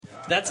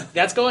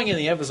That's going in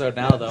the episode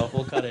now, though.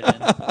 We'll cut it in.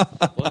 Sorry,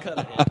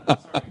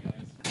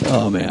 guys.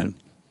 Oh, man.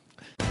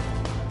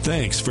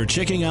 Thanks for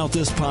checking out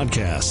this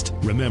podcast.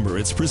 Remember,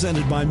 it's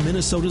presented by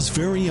Minnesota's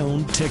very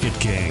own Ticket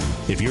King.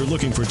 If you're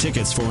looking for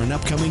tickets for an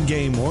upcoming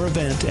game or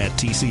event at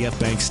TCF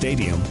Bank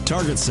Stadium,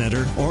 Target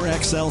Center, or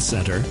XL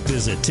Center,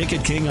 visit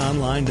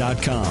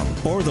TicketKingOnline.com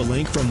or the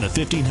link from the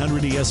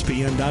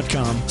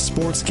 1500ESPN.com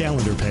sports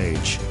calendar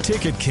page.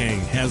 Ticket King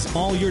has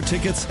all your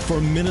tickets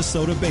for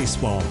Minnesota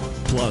baseball,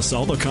 plus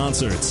all the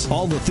concerts,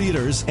 all the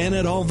theaters, and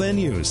at all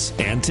venues.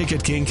 And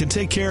Ticket King can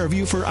take care of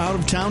you for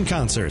out-of-town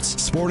concerts,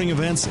 sporting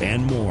events,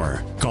 and more.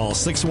 Call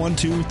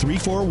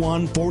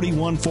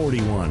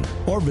 612-341-4141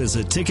 or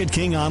visit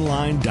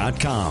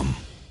TicketKingOnline.com.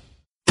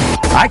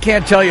 I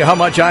can't tell you how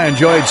much I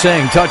enjoyed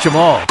saying touch 'em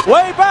all.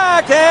 Way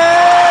back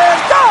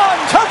and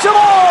done! Touch 'em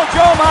all,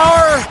 Joe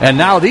Mauer! And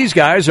now these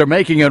guys are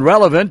making it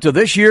relevant to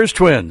this year's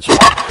Twins.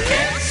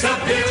 It's a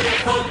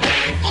beautiful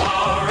day for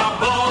a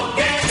ball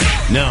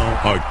game. Now,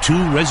 our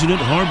two resident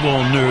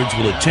hardball nerds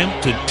will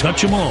attempt to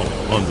touch them all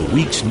on the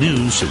week's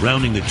news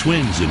surrounding the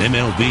Twins in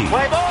MLB.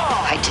 Play ball!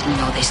 I didn't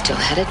know they still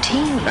had a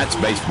team. That's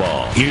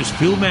baseball. Here's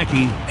Phil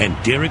Mackey and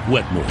Derek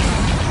Wetmore.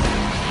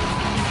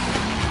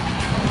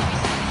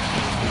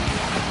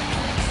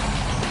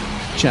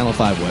 Channel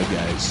 5 web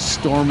guys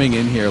storming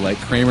in here like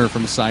Kramer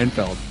from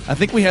Seinfeld. I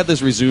think we had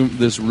this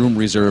room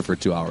reserved for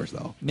 2 hours,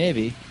 though.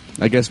 Maybe.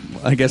 I guess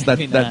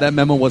that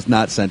memo was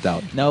not sent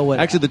out. No,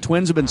 actually, the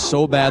Twins have been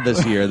so bad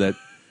this year that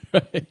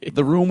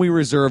the room we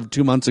reserved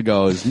 2 months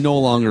ago is no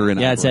longer in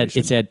operation.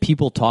 It said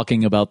people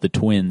talking about the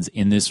Twins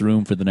in this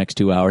room for the next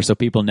 2 hours, so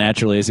people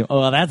naturally assume, oh,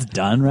 well, that's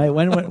done, right?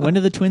 When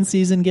did the Twins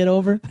season get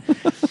over?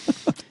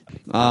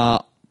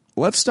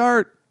 Let's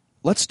start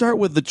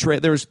with the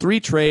trade. There was 3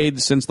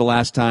 trades since the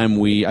last time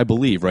I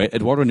believe, right?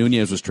 Eduardo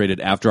Nunez was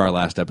traded after our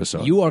last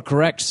episode. You are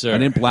correct, sir. I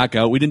didn't black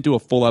out. We didn't do a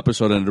full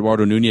episode on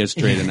Eduardo Nunez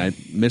trade, and I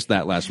missed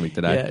that last week,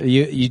 did I?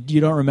 Yeah, you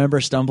don't remember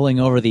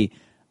stumbling over the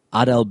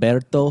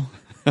Adalberto?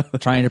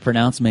 Trying to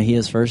pronounce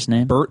Mejia's first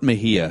name? Bert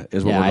Mejia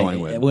is what we're going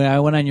with. When I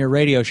went on your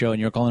radio show and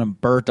you were calling him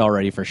Bert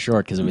already for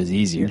short because it was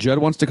easier. Judd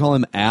wants to call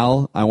him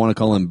Al. I want to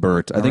call him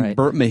Bert. I think right.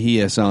 Bert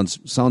Mejia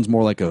sounds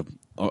more like a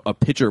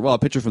pitcher. Well, a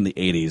pitcher from the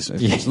 80s.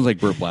 It sounds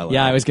like Bert Blalock.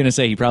 Yeah, I was going to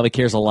say he probably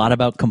cares a lot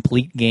about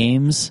complete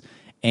games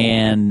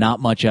and not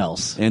much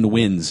else. And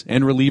wins.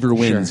 And reliever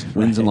wins. Sure,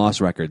 wins and loss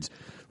records.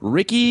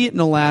 Ricky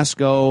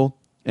Nolasco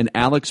and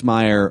Alex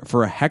Meyer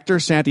for Hector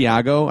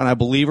Santiago, and I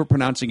believe we're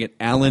pronouncing it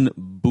Alan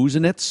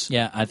Buzenitz.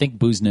 Yeah, I think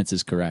Buzenitz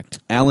is correct.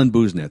 Alan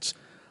Buzenitz.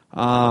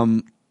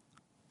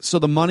 So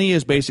the money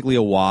is basically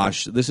a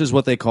wash. This is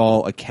what they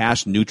call a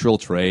cash-neutral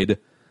trade.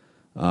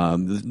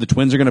 The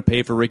Twins are going to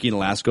pay for Ricky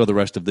Nolasco the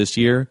rest of this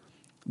year.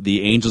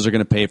 The Angels are going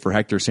to pay for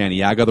Hector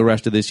Santiago the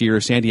rest of this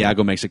year.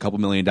 Santiago makes a couple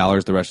 $1 million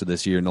the rest of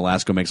this year.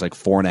 Nolasco makes like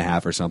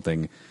 $4.5 or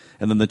something.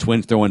 And then the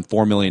Twins throw in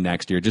 $4 million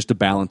next year just to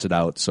balance it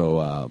out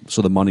so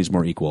the money's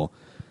more equal.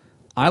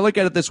 I look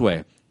at it this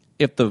way.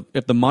 If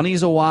the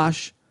money's a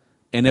wash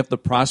and if the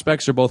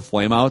prospects are both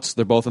flameouts,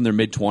 they're both in their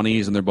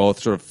mid-20s and they're both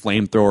sort of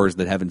flamethrowers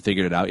that haven't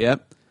figured it out yet,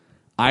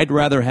 I'd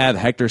rather have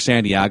Hector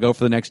Santiago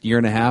for the next year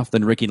and a half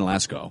than Ricky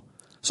Nolasco.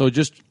 So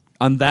just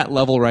on that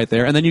level right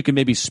there, and then you can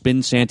maybe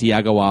spin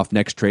Santiago off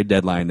next trade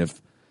deadline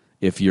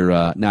if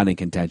you're not in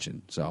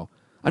contention. So,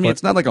 I mean,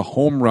 it's not like a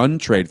home run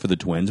trade for the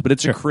Twins, but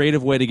it's a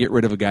creative way to get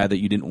rid of a guy that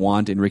you didn't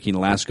want in Ricky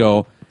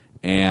Nolasco.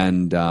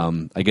 And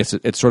I guess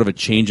it's sort of a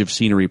change of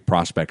scenery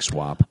prospect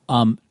swap.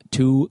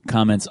 2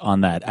 comments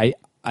on that. I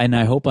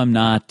hope I'm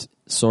not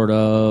sort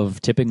of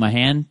tipping my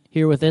hand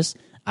here with this.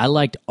 I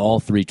liked all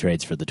 3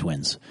 trades for the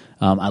Twins.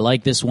 I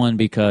like this one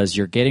because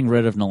you're getting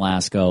rid of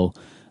Nolasco.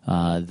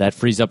 That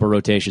frees up a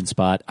rotation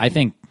spot. I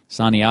think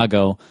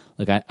Santiago,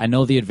 I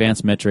know the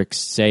advanced metrics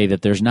say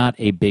that there's not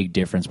a big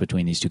difference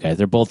between these two guys.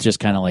 They're both just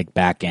kind of like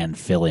back-end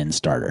fill-in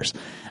starters.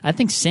 I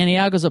think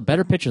Santiago's a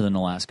better pitcher than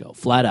Nolasco,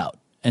 flat out.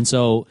 And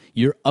so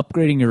you're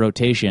upgrading your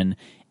rotation,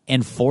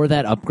 and for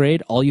that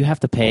upgrade, all you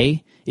have to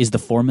pay is the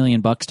 $4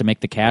 million to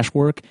make the cash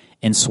work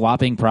and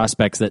swapping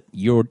prospects that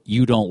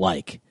you don't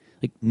like.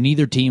 Like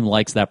neither team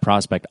likes that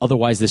prospect.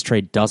 Otherwise, this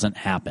trade doesn't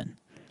happen.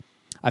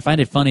 I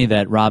find it funny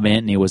that Rob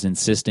Antony was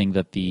insisting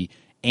that the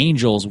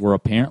Angels were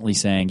apparently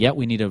saying, yeah,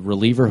 we need a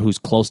reliever who's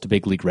close to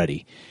big league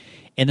ready.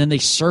 And then they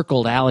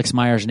circled Alex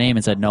Meyer's name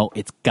and said, no,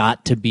 it's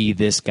got to be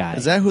this guy.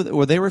 Is that who?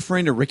 Were they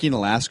referring to Ricky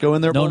Nolasco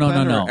in their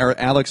bullpen? No. Or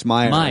Alex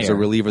Meyer is a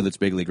reliever that's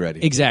big league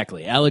ready?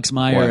 Exactly. Alex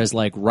Meyer is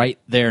like right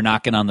there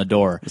knocking on the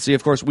door. See,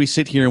 of course, we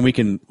sit here and we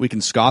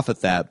can scoff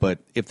at that, but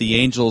if the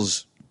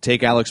Angels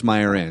take Alex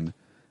Meyer in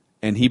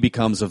and he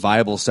becomes a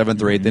viable 7th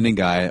or 8th inning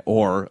guy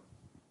or,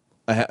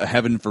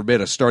 heaven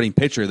forbid, a starting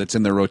pitcher that's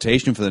in their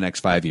rotation for the next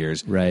 5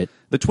 years, right?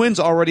 The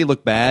Twins already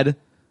look bad.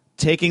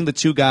 Taking the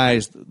 2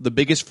 guys, the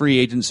biggest free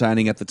agent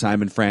signing at the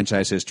time in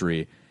franchise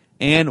history,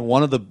 and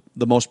one of the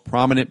most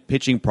prominent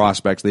pitching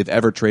prospects they've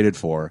ever traded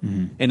for,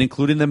 and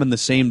including them in the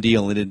same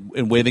deal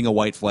and waving a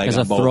white flag as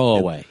on a both.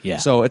 throwaway. Yeah.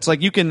 So it's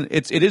like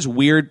it is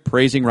weird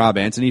praising Rob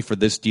Antony for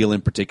this deal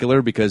in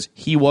particular because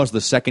he was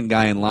the second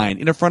guy in line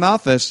in a front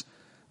office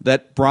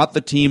that brought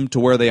the team to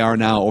where they are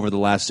now over the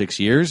last 6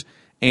 years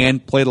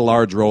and played a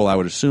large role, I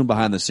would assume,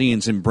 behind the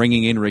scenes in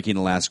bringing in Ricky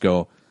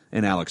Nolasco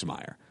and Alex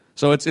Meyer.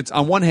 So it's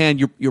on one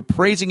hand, you're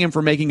praising him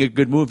for making a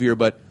good move here,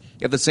 but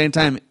at the same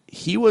time,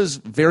 he was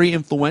very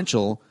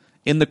influential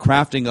in the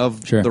crafting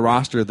of the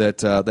roster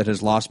that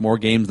has lost more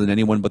games than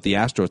anyone but the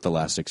Astros the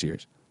last 6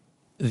 years.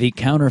 The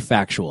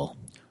counterfactual.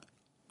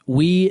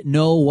 We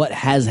know what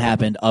has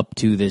happened up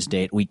to this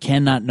date. We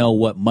cannot know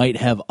what might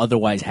have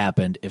otherwise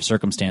happened if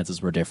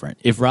circumstances were different.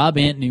 If Rob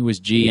Antony was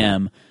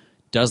GM,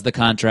 does the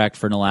contract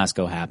for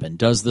Nolasco happen?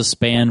 Does the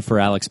span for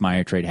Alex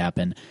Meyer trade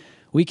happen?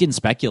 We can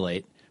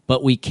speculate,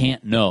 but we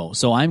can't know.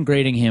 So I'm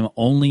grading him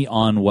only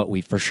on what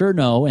we for sure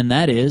know, and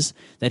that is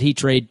that he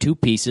traded two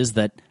pieces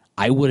that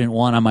I wouldn't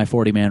want on my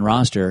 40-man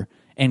roster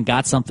and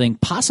got something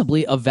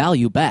possibly of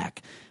value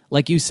back.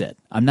 Like you said,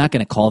 I'm not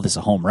going to call this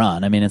a home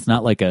run. I mean, it's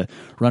not like a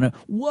runner.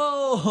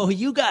 Whoa,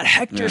 you got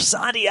Hector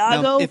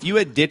Santiago? Now, if you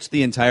had ditched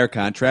the entire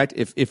contract,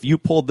 if you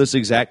pulled this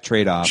exact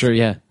trade off, sure,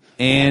 yeah,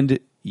 and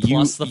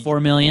plus the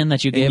 $4 million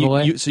that you gave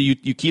away, so you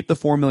keep the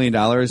 $4 million,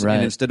 right.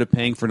 And instead of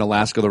paying for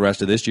Nolasco the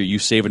rest of this year, you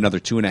save another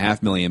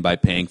 $2.5 million by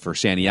paying for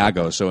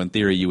Santiago. So in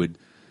theory, you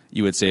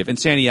would save. And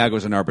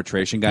Santiago's an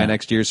arbitration guy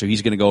next year, so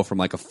he's going to go from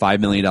like a $5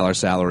 million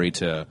salary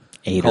to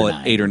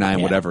eight or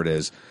nine, whatever it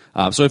is.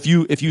 So if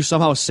you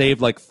somehow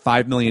saved like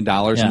 $5 million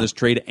in this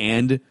trade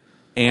and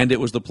it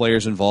was the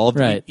players involved,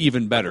 right.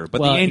 Even better.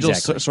 But the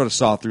Angels sort of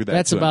saw through that.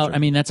 That's about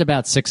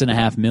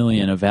 $6.5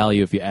 million of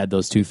value if you add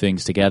those two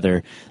things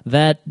together.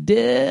 I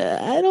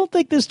don't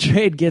think this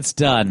trade gets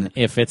done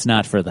if it's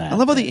not for that. I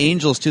love how the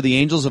Angels too. The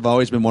Angels have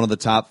always been one of the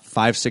top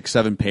 5, 6,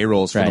 7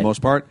 payrolls for the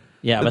most part.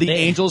 Yeah, but the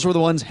Angels were the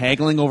ones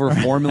haggling over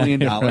 $4 million.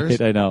 Right,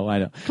 I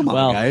know. Come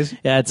on, guys.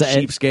 Yeah,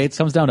 cheapskates. It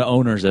comes down to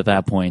owners at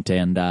that point,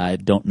 and I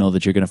don't know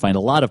that you're going to find a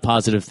lot of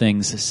positive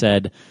things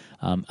said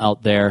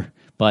out there.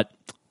 But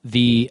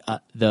the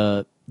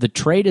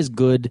trade is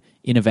good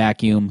in a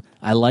vacuum.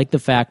 I like the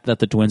fact that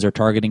the Twins are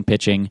targeting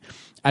pitching.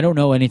 I don't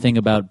know anything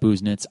about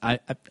Buznitz.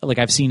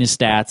 I've seen his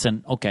stats,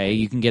 and okay,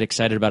 you can get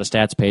excited about a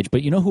stats page,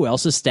 but you know who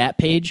else's stat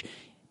page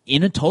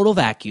in a total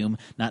vacuum,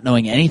 not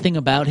knowing anything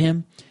about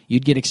him,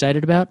 you'd get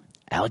excited about?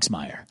 Alex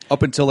Meyer.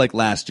 Up until like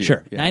last year.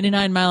 Sure. Yeah.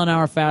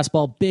 99-mile-an-hour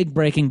fastball, big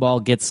breaking ball,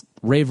 gets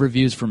rave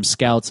reviews from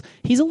scouts.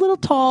 He's a little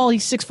tall.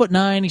 He's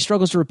 6'9". He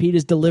struggles to repeat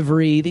his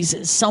delivery.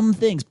 These some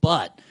things,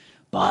 but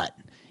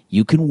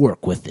you can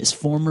work with this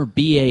former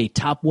BA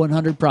top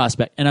 100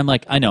 prospect. And I'm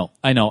like, I know.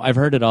 I've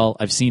heard it all.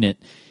 I've seen it.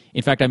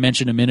 In fact, I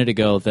mentioned a minute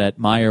ago that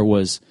Meyer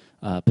was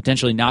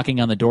potentially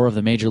knocking on the door of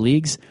the major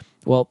leagues.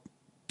 Well,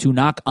 to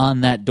knock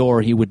on that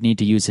door, he would need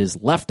to use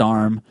his left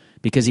arm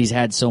because he's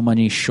had so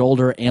many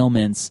shoulder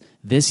ailments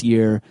this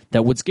year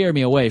that would scare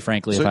me away,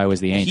 frankly, if I was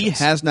the Angels.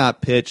 He has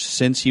not pitched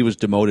since he was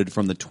demoted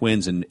from the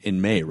Twins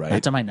in May, right?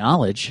 Not to my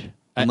knowledge.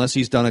 Unless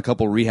he's done a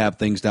couple rehab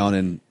things down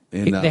in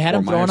they had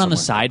him thrown on the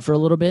side for a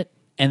little bit,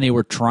 and they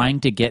were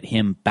trying to get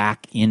him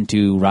back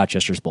into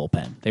Rochester's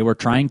bullpen. They were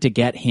trying to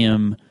get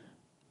him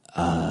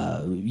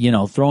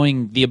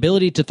throwing the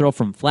ability to throw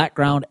from flat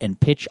ground and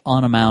pitch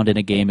on a mound in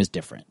a game is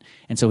different.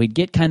 And so he'd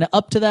get kind of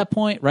up to that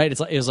point, right?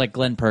 It was like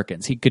Glenn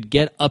Perkins. He could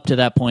get up to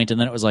that point, and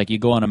then it was like, you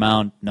go on a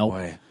mound.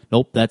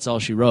 Nope, that's all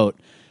she wrote.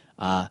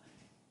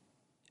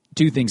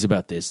 Two things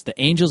about this.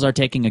 The Angels are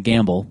taking a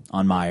gamble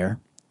on Meyer.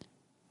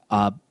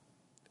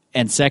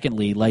 And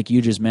secondly, like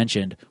you just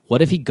mentioned,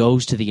 what if he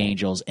goes to the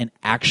Angels and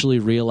actually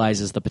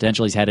realizes the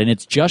potential he's had? And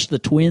it's just the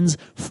Twins'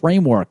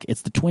 framework.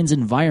 It's the Twins'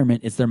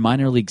 environment. It's their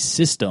minor league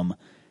system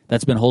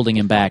that's been holding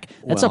him back.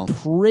 That's a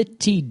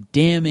pretty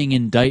damning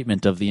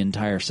indictment of the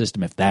entire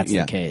system if that's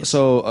the case.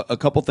 So a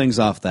couple things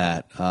off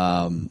that.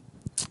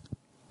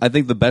 I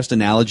think the best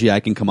analogy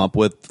I can come up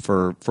with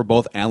for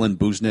both Alan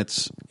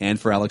Buznitz and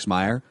for Alex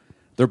Meyer,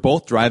 they're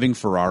both driving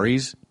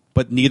Ferraris,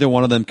 but neither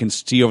one of them can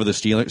see over the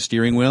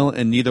steering wheel,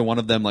 and neither one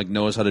of them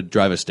knows how to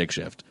drive a stick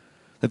shift.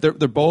 That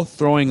they're both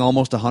throwing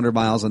almost 100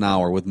 miles an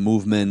hour with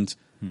movement.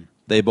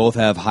 They both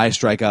have high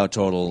strikeout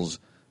totals,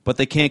 but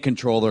they can't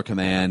control their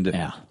command.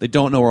 Yeah. They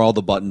don't know where all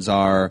the buttons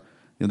are.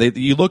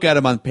 You look at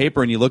them on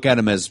paper, and you look at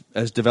them as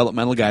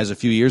developmental guys a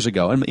few years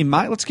ago. And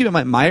let's keep in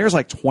mind, Meyer's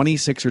like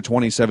 26 or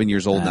 27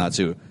 years old now,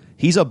 too.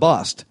 He's a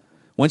bust.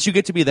 Once you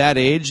get to be that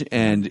age,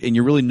 and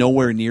you're really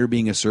nowhere near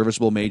being a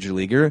serviceable major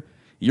leaguer,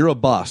 you're a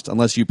bust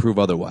unless you prove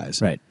otherwise.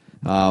 Right.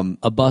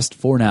 A bust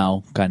for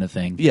now kind of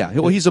thing. Yeah.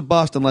 Well, he's a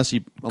bust unless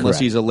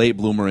he's a late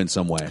bloomer in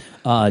some way.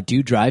 Do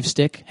you drive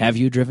stick? Have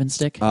you driven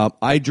stick?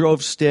 I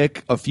drove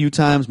stick a few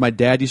times. My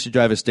dad used to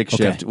drive a stick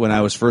shift when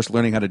I was first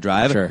learning how to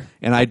drive. Sure.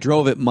 And I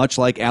drove it much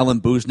like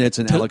Alan Buznitz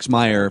and Alex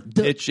Meyer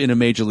pitch in a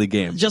major league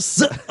game.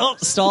 Just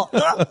stall.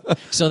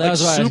 So that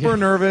was super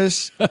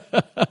nervous.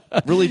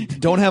 Really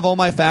don't have all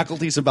my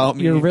faculties about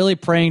me. You're really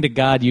praying to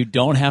God you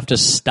don't have to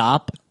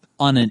stop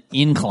on an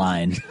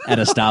incline at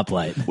a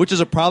stoplight. Which is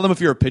a problem if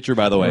you're a pitcher,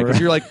 by the way, because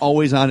you're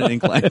always on an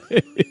incline.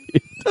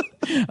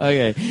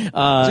 Okay.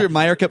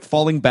 Meyer kept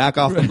falling back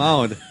off the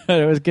mound.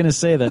 I was going to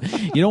say that.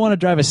 You don't want to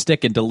drive a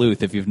stick in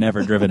Duluth if you've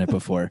never driven it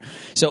before.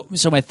 So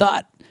my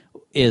thought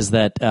is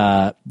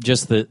that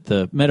just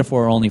the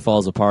metaphor only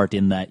falls apart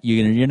in that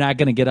you're not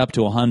going to get up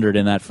to 100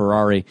 in that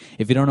Ferrari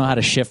if you don't know how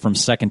to shift from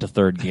second to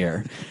third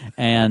gear.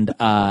 And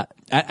like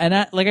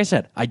I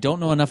said, I don't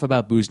know enough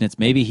about Buznitz.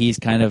 Maybe he's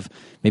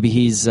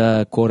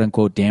quote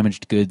unquote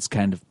damaged goods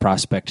kind of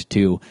prospect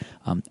too.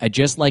 I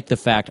just like the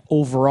fact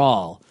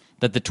overall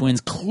that the Twins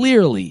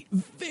clearly,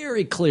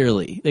 very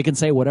clearly, they can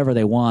say whatever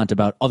they want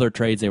about other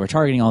trades they were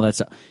targeting, all that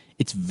stuff.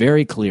 It's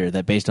very clear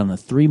that based on the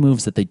 3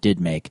 moves that they did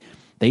make,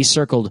 they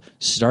circled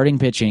starting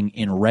pitching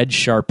in red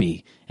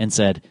Sharpie and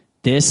said,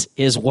 this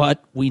is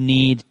what we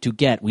need to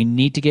get. We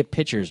need to get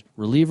pitchers,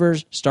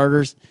 relievers,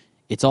 starters.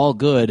 It's all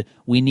good.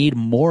 We need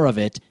more of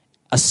it,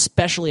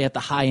 especially at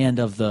the high end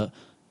of the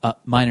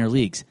minor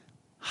leagues.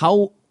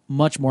 How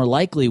much more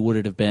likely would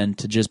it have been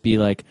to just be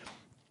like,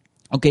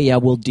 okay, yeah,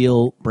 we'll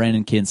deal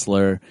Brandon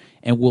Kinsler,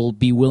 and we'll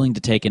be willing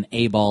to take an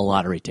A-ball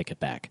lottery ticket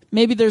back.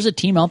 Maybe there's a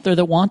team out there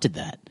that wanted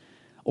that.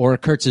 Or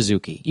Kurt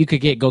Suzuki. You could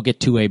go get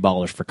 2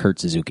 A-ballers for Kurt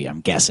Suzuki, I'm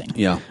guessing.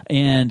 Yeah.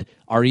 And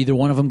are either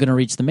one of them going to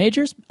reach the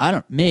majors? I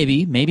don't.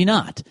 Maybe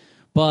not.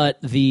 But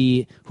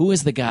who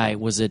is the guy?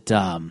 Was it?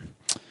 You're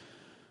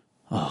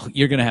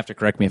going to have to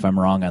correct me if I'm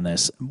wrong on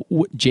this.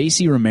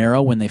 J.C.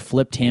 Romero, when they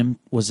flipped him,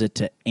 was it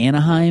to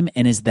Anaheim?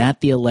 And is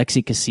that the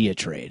Alexi Casilla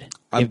trade?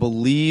 I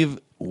believe.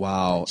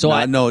 Wow. So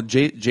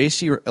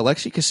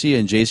Alexi Casilla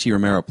and J.C.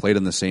 Romero played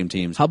on the same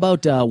teams. How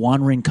about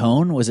Juan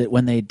Rincon? Was it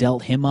when they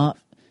dealt him up?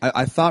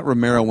 I thought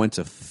Romero went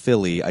to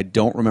Philly. I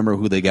don't remember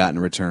who they got in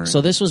return. So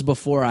this was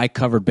before I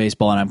covered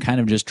baseball, and I'm kind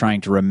of just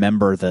trying to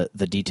remember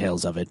the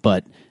details of it.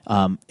 But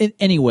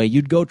anyway,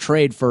 you'd go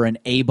trade for an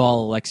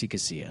A-ball Alexi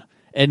Casilla.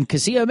 And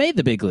Casilla made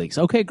the big leagues.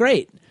 Okay,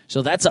 great.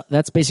 So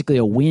that's basically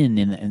a win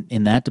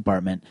in that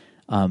department.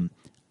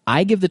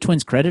 I give the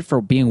Twins credit for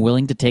being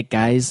willing to take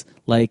guys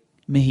like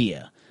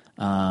Mejia,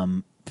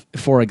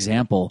 for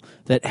example,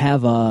 that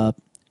have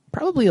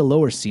probably a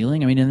lower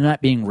ceiling. I mean, they're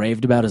not being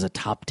raved about as a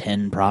top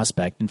 10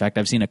 prospect. In fact,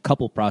 I've seen a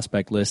couple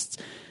prospect lists.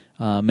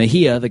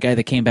 Mejia, the guy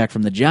that came back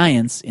from the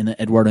Giants in the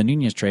Eduardo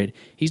Nunez trade,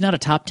 he's not a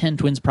top 10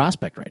 Twins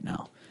prospect right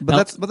now.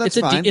 But that's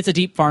fine. It's a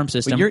deep farm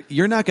system. But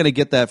you're not going to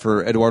get that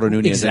for Eduardo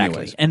Nunez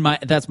exactly. anyways.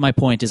 And that's my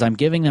point, is I'm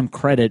giving them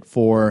credit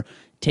for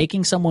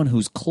taking someone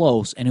who's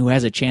close and who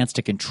has a chance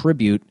to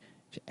contribute,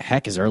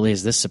 heck, as early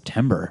as this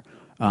September.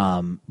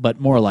 But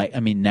more like,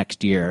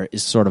 next year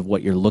is sort of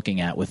what you're looking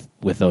at with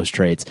those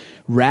trades,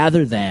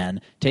 rather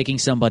than taking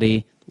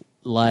somebody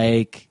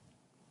like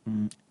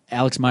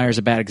Alex Meyer is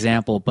a bad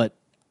example, but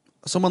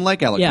someone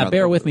like Alex. Yeah,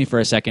 bear with me for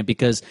a second,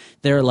 because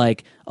they're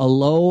like a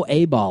low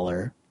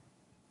A-baller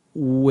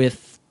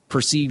with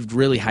perceived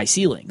really high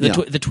ceiling.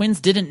 The Twins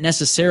didn't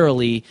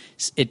necessarily,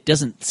 it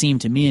doesn't seem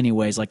to me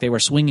anyways, like they were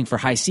swinging for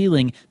high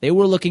ceiling. They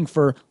were looking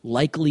for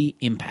likely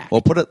impact.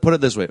 Well, put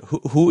it this way.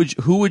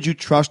 Who would you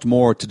trust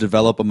more to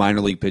develop a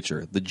minor league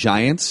pitcher? The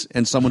Giants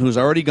and someone who's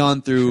already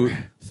gone through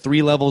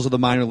 3 levels of the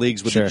minor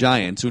leagues with the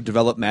Giants, who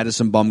developed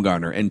Madison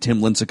Bumgarner and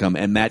Tim Lincecum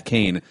and Matt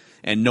Cain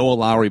and Noah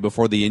Lowry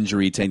before the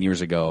injury 10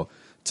 years ago,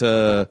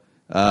 to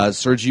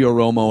Sergio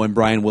Romo and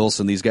Brian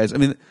Wilson, these guys.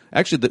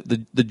 Actually,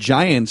 the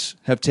Giants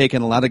have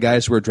taken a lot of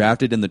guys who were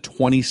drafted in the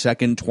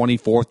 22nd,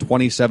 24th,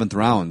 27th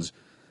rounds,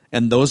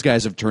 and those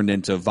guys have turned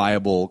into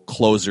viable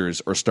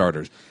closers or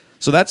starters.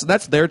 So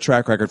that's their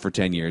track record for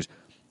 10 years.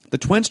 The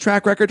Twins'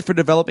 track record for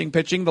developing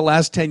pitching the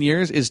last 10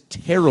 years is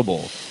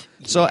terrible.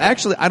 So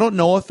actually, I don't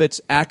know if it's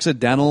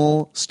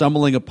accidental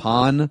stumbling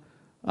upon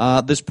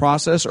this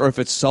process or if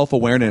it's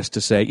self-awareness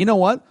to say, you know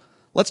what,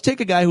 let's take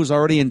a guy who's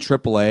already in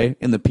AAA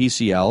in the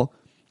PCL,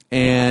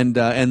 and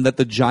that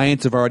the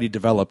Giants have already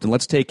developed, and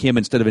let's take him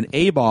instead of an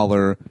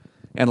A-baller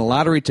and a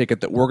lottery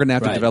ticket that we're going to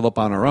have to develop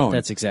on our own.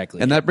 That's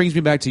exactly. And that brings me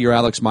back to your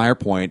Alex Meyer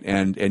point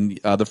and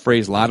the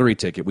phrase lottery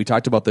ticket. We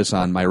talked about this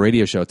on my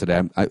radio show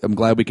today. I'm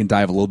glad we can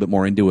dive a little bit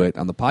more into it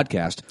on the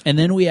podcast. And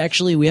then we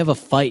have a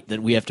fight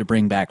that we have to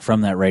bring back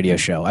from that radio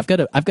show. I've got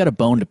a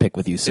bone to pick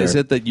with you, sir. Is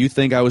it that you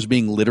think I was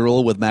being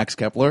literal with Max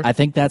Kepler? I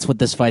think that's what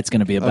this fight's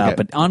going to be about. Okay.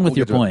 But on with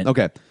your point.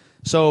 Okay.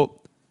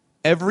 So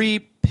every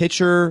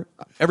pitcher,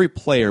 every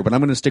player, but I'm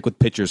going to stick with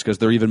pitchers because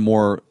they're even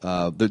more.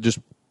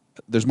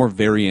 There's more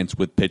variance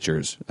with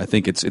pitchers. I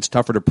think it's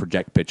tougher to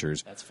project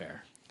pitchers. That's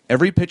fair.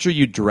 Every pitcher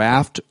you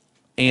draft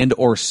and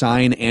or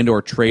sign and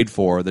or trade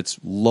for that's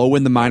low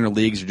in the minor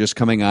leagues or just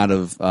coming out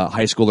of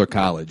high school or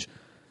college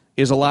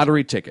is a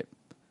lottery ticket.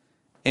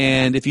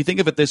 And if you think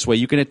of it this way,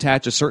 you can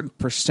attach a certain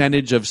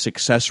percentage of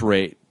success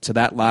rate to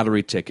that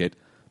lottery ticket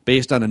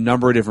based on a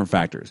number of different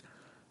factors.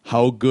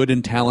 How good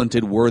and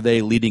talented were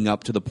they leading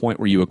up to the point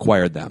where you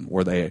acquired them?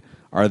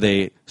 Are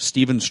they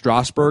Steven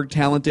Strasburg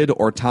talented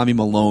or Tommy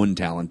Malone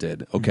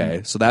talented?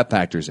 Okay, so that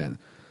factors in.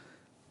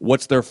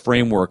 What's their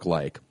framework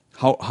like?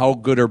 How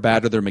good or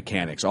bad are their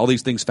mechanics? All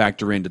these things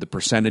factor into the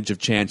percentage of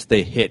chance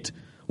they hit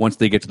once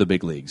they get to the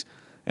big leagues.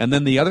 And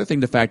then the other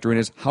thing to factor in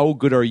is how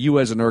good are you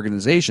as an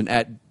organization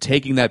at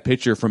taking that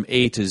pitcher from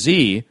A to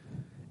Z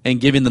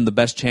and giving them the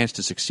best chance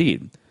to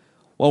succeed?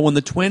 Well, when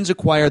the Twins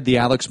acquired the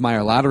Alex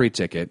Meyer lottery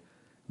ticket,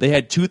 they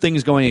had 2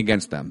 things going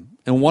against them.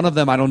 And one of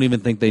them I don't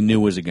even think they knew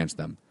was against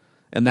them.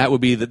 and that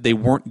would be that they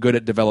weren't good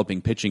at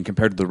developing pitching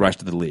compared to the rest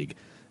of the league.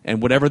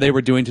 And whatever they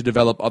were doing to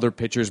develop other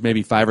pitchers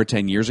maybe 5 or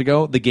 10 years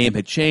ago, the game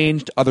had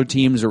changed. Other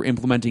teams are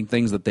implementing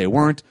things that they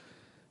weren't.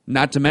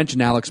 Not to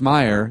mention Alex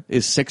Meyer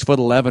is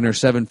 6'11" or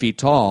 7 feet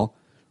tall.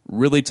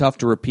 Really tough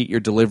to repeat your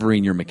delivery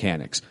and your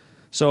mechanics.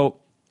 So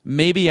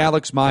maybe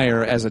Alex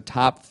Meyer as a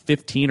top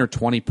 15 or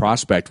 20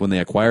 prospect when they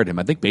acquired him.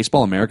 I think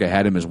Baseball America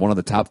had him as one of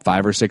the top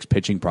 5 or 6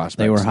 pitching prospects.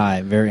 They were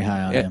high, very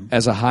high on him.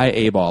 As a high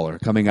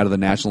A-baller coming out of the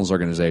Nationals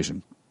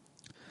organization.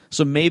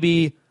 So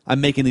maybe,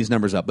 I'm making these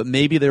numbers up, but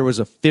maybe there was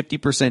a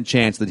 50%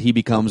 chance that he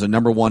becomes a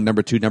number 1,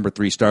 number 2, number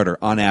 3 starter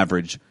on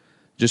average,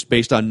 just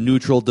based on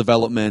neutral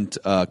development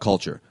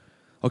culture.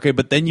 Okay,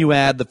 but then you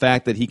add the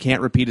fact that he can't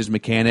repeat his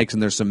mechanics,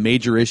 and there's some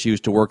major issues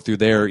to work through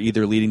there,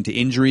 either leading to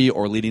injury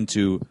or leading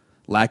to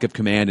lack of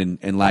command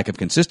and lack of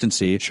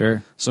consistency.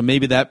 Sure. So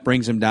maybe that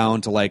brings him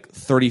down to like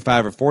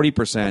 35 or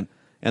 40%,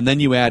 and then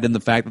you add in the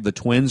fact that the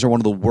Twins are one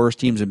of the worst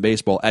teams in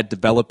baseball at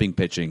developing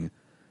pitching.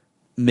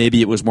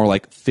 Maybe it was more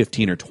like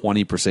 15 or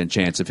 20%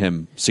 chance of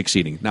him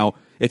succeeding. Now,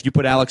 if you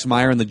put Alex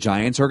Meyer in the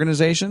Giants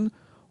organization,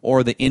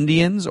 or the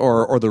Indians,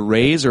 or the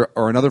Rays, or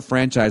another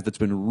franchise that's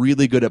been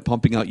really good at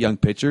pumping out young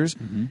pitchers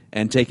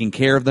and taking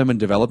care of them and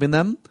developing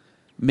them,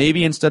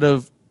 maybe instead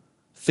of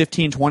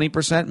 15,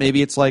 20%,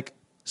 maybe it's like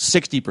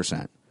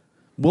 60%.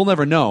 We'll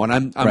never know, and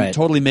I'm Right.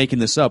 totally making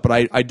this up,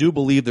 but I do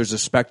believe there's a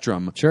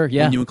spectrum Sure,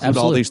 yeah, when you include all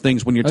absolutely. these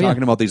things when you're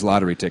talking about these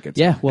lottery tickets.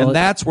 Yeah, well, and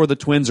that's where the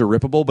Twins are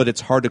rippable, but it's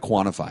hard to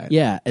quantify it.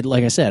 Yeah,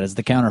 like I said, it's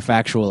the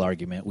counterfactual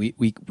argument. We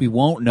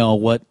won't know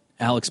what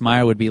Alex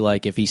Meyer would be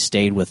like if he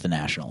stayed with the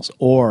Nationals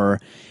or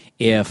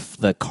if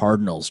the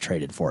Cardinals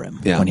traded for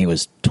him when he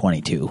was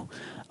 22.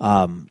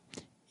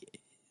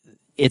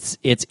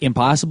 It's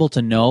impossible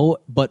to know,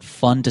 but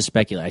fun to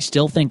speculate. I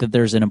still think that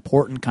there's an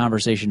important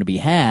conversation to be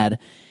had,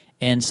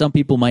 and some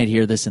people might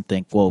hear this and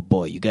think, whoa,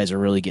 boy, you guys are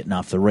really getting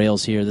off the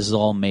rails here. This is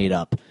all made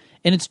up.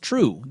 And it's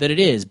true that it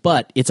is,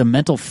 but it's a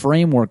mental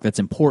framework that's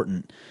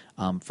important.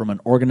 From an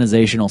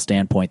organizational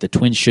standpoint, the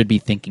Twins should be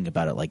thinking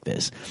about it like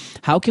this.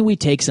 How can we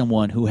take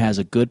someone who has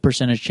a good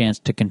percentage chance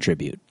to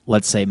contribute?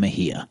 Let's say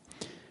Mejia.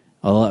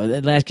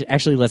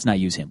 Actually, let's not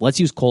use him. Let's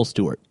use Cole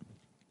Stewart.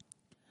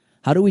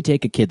 How do we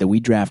take a kid that we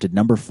drafted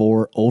number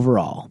 4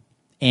 overall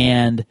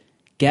and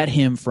get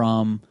him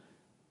from,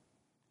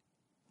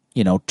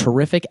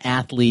 terrific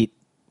athlete,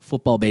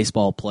 football,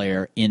 baseball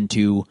player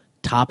into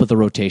top of the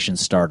rotation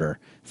starter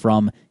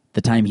from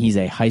the time he's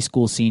a high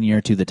school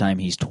senior to the time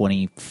he's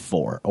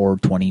 24 or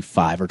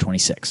 25 or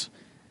 26?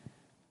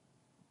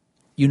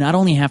 You not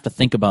only have to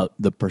think about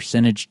the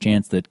percentage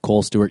chance that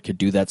Cole Stewart could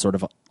do that sort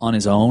of on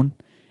his own,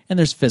 and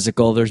there's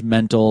physical, there's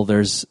mental,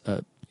 there's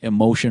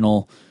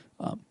emotional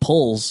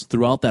pulls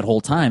throughout that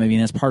whole time. I mean,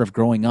 that's part of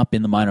growing up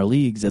in the minor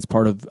leagues. That's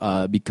part of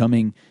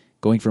going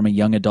from a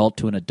young adult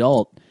to an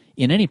adult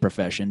in any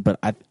profession. But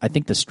I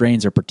think the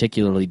strains are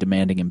particularly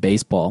demanding in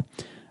baseball.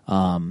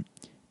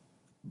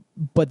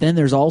 But then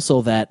there's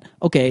also that,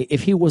 okay,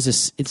 if he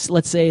was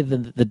let's say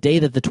the day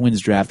that the Twins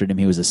drafted him,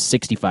 he was a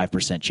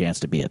 65% chance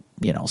to be a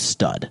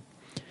stud,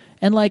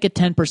 and like a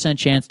 10%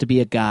 chance to be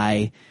a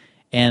guy,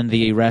 and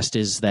the rest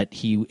is that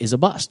he is a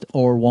bust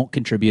or won't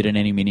contribute in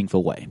any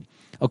meaningful way.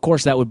 Of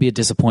course, that would be a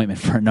disappointment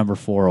for a number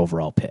 4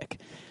 overall pick.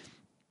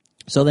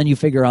 So then you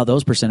figure out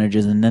those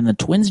percentages, and then the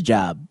Twins'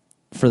 job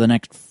for the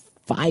next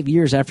 5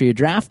 years after you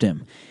draft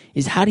him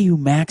is how do you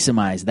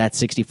maximize that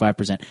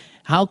 65%?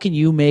 How can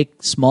you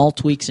make small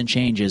tweaks and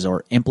changes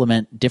or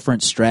implement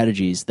different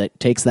strategies that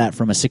takes that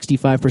from a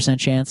 65%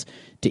 chance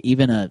to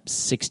even a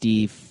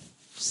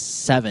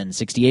 67,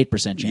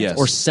 68% chance Yes.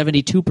 or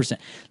 72%?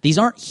 These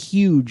aren't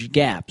huge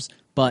gaps,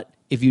 but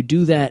if you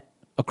do that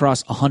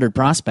across 100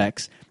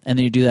 prospects and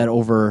then you do that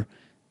over,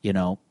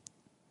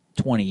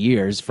 20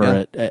 years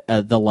for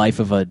the life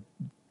of a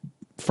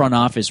front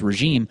office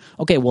regime,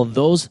 okay, well,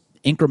 those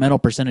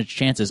incremental percentage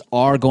chances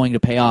are going to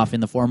pay off in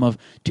the form of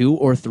 2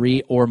 or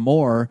 3 or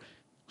more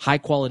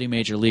high-quality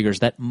major leaguers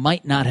that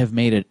might not have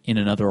made it in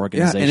another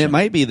organization. Yeah, and it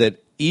might be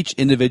that each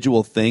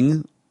individual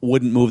thing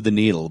wouldn't move the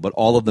needle, but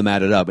all of them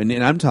added up. And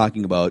I'm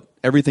talking about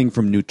everything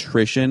from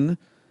nutrition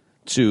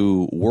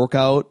to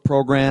workout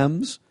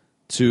programs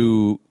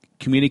to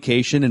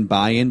communication and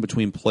buy-in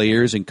between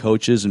players and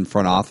coaches and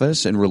front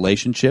office and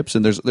relationships.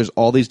 And there's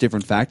all these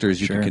different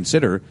factors you can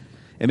consider.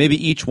 And maybe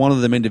each one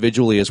of them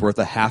individually is worth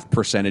a half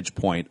percentage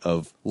point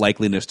of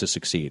likeliness to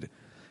succeed.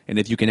 And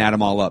if you can add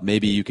them all up,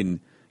 maybe you can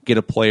get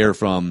a player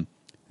from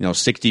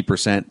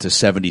 60% to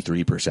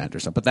 73% or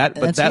something.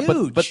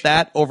 But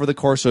that over the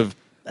course of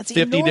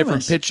 50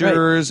 different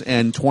pitchers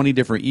and 20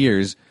 different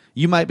years,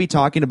 you might be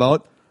talking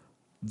about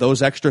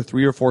those extra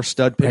 3 or 4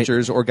 stud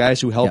pitchers or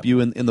guys who help you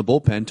in the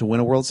bullpen to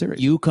win a World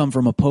Series. You come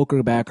from a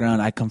poker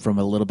background. I come from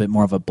a little bit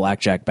more of a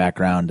blackjack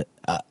background.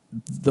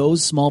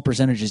 Those small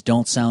percentages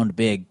don't sound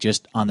big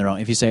just on their own.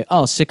 If you say,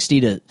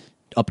 60 to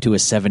up to a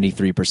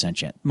 73%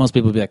 chance, most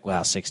people will be like,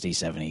 wow, 60,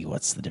 70,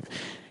 what's the difference?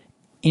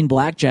 In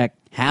blackjack,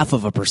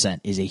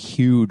 0.5% is a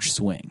huge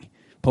swing.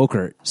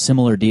 Poker,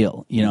 similar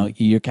deal.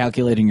 You're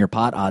calculating your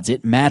pot odds.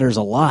 It matters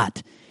a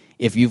lot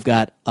if you've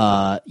got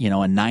a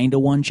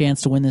 9-1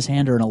 chance to win this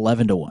hand or an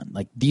 11-1.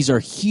 Like, these are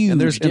huge. And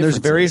there's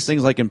various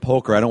things, like in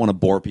poker. I don't want to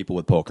bore people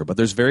with poker, but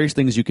there's various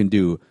things you can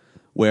do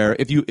where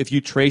if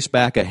you trace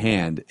back a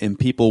hand, and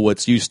people would,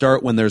 so you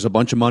start when there's a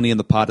bunch of money in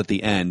the pot at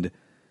the end,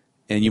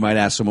 and you might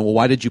ask someone, well,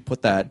 why did you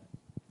put that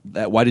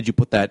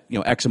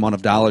X amount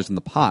of dollars in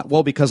the pot?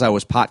 Well, because I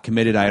was pot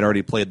committed. I had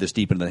already played this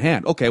deep into the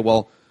hand. Okay,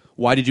 well,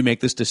 why did you make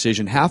this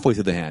decision halfway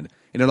through the hand?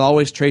 And it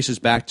always traces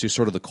back to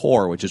sort of the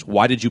core, which is,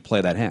 why did you play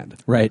that hand?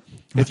 Right.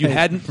 If you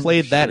hadn't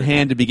played that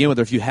hand to begin with,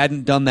 or if you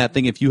hadn't done that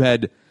thing, if you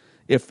had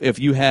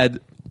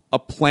a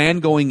plan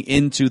going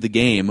into the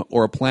game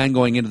or a plan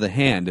going into the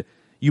hand,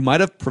 you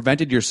might have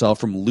prevented yourself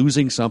from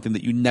losing something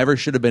that you never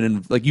should have been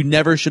in. Like, you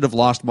never should have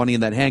lost money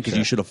in that hand because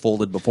you should have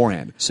folded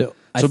beforehand. So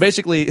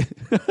basically,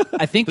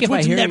 I think the if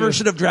Twins I hear never you,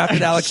 should have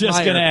drafted Alex Meyer.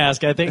 Just going to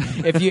ask. I think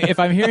if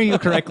I'm hearing you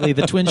correctly,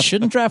 the Twins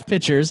shouldn't draft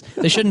pitchers.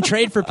 They shouldn't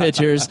trade for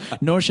pitchers,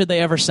 nor should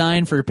they ever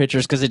sign for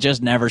pitchers because it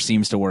just never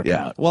seems to work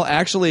out. Well,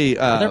 actually,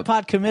 they're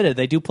pot committed.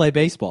 They do play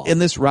baseball. In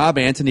this Rob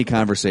Antony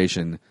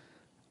conversation,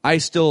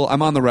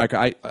 I'm on the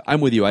record. I'm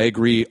with you. I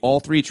agree.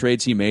 All 3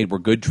 trades he made were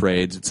good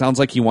trades. It sounds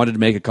like he wanted to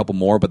make a couple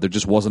more, but there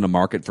just wasn't a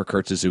market for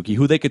Kurt Suzuki,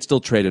 who they could still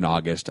trade in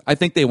August. I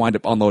think they wind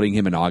up unloading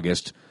him in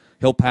August.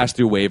 He'll pass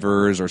through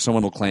waivers, or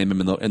someone will claim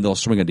him, and they'll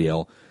swing a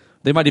deal.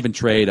 They might even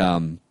trade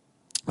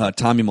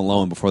Tommy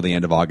Malone before the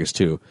end of August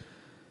too.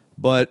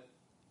 But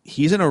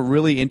he's in a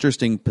really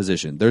interesting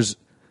position.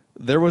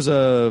 There was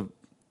a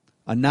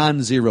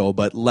non-zero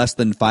but less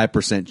than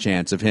 5%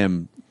 chance of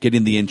him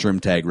getting the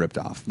interim tag ripped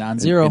off.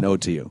 Non-zero. In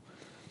OTU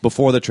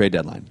before the trade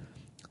deadline.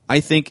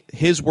 I think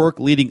his work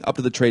leading up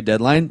to the trade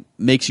deadline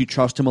makes you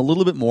trust him a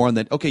little bit more, and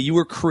that, okay, you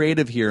were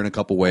creative here in a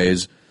couple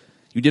ways.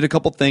 You did a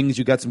couple things.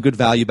 You got some good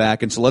value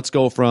back, and so let's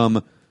go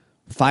from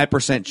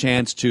 5%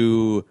 chance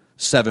to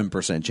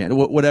 7% chance,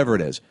 whatever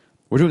it is.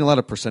 We're doing a lot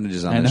of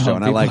percentages on this show,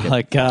 and I like it.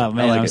 Like, oh,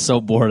 man, I'm so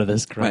bored of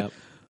this crap. Right.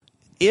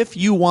 If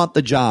you want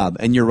the job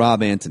and you're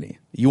Rob Antony,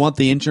 you want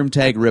the interim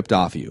tag ripped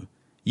off you,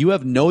 you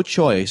have no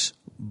choice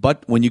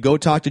but when you go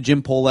talk to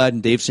Jim Pohlad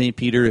and Dave St.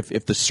 Peter,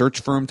 if the search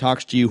firm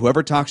talks to you,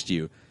 whoever talks to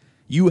you,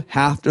 you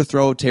have to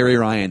throw Terry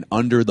Ryan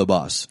under the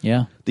bus.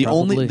 Yeah, the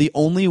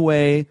only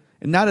way,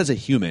 and not as a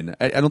human,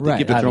 I don't think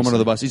you have to throw him under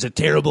the bus. He's a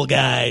terrible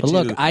guy. But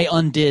look, I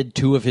undid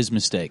 2 of his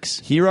mistakes.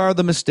 Here are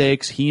the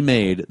mistakes he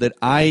made that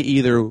I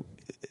either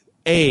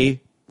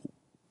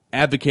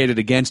advocated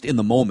against in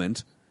the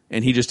moment,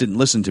 and he just didn't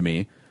listen to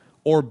me,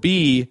 or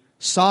B,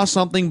 saw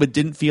something but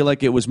didn't feel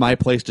like it was my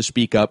place to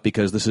speak up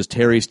because this is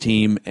Terry's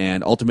team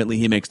and ultimately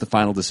he makes the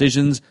final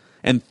decisions,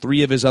 and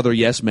 3 of his other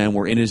yes men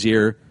were in his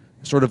ear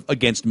sort of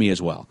against me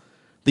as well.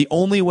 The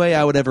only way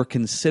I would ever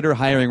consider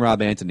hiring Rob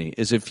Antony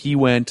is if he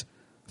went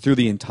through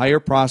the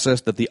entire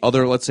process that the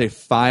other, let's say,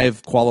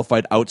 5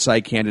 qualified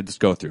outside candidates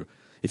go through.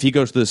 If he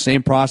goes through the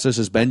same process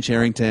as Ben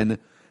Cherington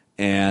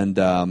and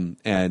Alex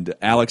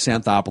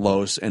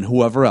Anthopoulos and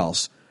whoever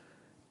else,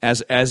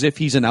 as if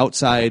he's an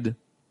outside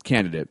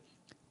candidate,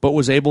 but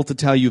was able to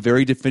tell you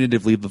very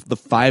definitively the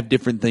 5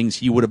 different things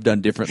he would have done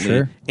differently,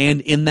 sure,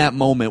 and in that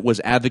moment was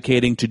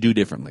advocating to do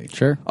differently.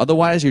 Sure.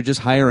 Otherwise, you're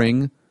just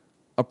hiring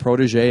a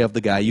protege of the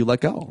guy you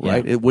let go,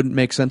 right? Yeah. It wouldn't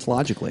make sense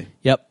logically.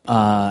 Yep.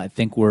 I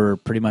think we're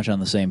pretty much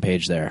on the same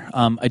page there.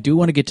 I do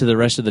want to get to the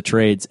rest of the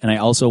trades, and I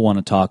also want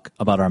to talk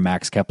about our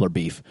Max Kepler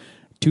beef.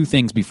 2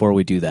 things before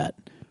we do that.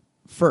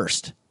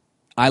 First,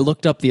 I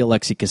looked up the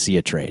Alexi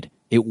Casilla trade.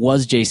 It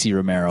was J.C.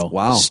 Romero,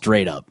 wow,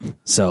 straight up.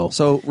 So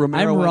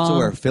Romero went to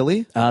where?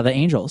 Philly? The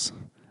Angels,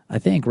 I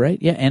think, right?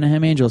 Yeah,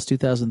 Anaheim Angels,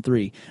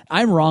 2003.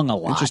 I'm wrong a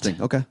lot. Interesting.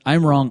 Okay.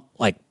 I'm wrong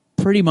like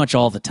pretty much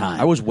all the time.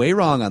 I was way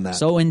wrong on that.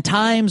 So in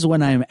times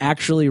when I'm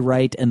actually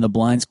right and the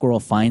blind squirrel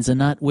finds a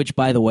nut, which,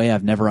 by the way,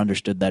 I've never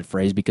understood that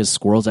phrase because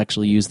squirrels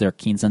actually use their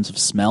keen sense of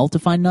smell to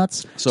find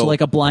nuts. So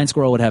like a blind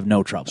squirrel would have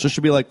no trouble. So it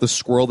should be like the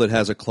squirrel that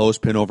has a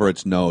clothespin over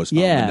its nose.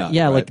 Yeah, nut,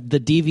 yeah, right? like the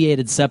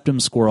deviated septum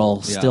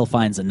squirrel still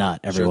finds a nut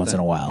every once in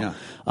a while.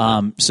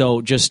 Yeah.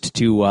 So just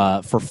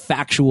to for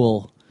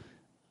factual,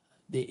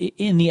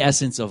 in the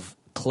essence of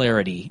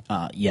clarity,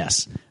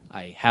 yes,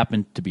 I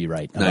happen to be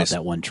right about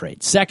that one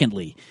trade.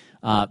 Secondly,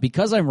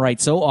 because I'm right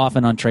so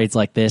often on trades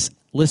like this,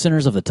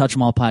 listeners of the Touch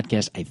 'Em All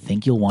podcast, I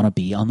think you'll want to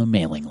be on the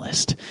mailing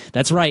list.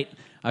 That's right.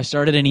 I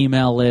started an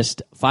email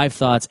list, 5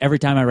 thoughts. Every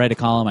time I write a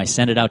column, I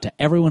send it out to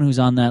everyone who's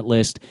on that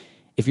list.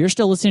 If you're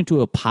still listening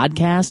to a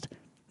podcast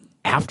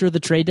after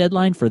the trade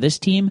deadline for this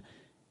team,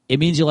 it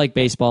means you like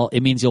baseball. It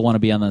means you'll want to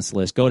be on this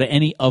list. Go to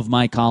any of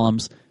my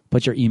columns,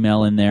 put your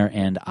email in there,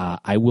 and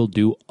I will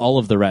do all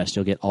of the rest.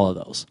 You'll get all of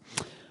those.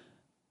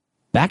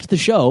 Back to the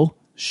show.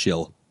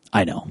 Shill.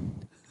 I know.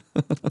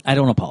 I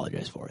don't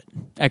apologize for it.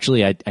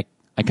 Actually, I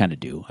kind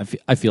of do.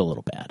 I feel a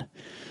little bad.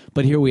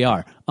 But here we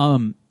are.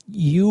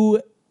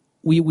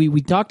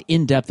 We talked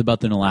in depth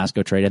about the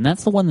Nolasco trade, and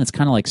that's the one that's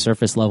kind of like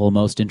surface level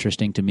most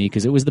interesting to me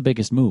because it was the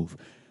biggest move.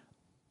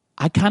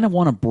 I kind of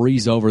want to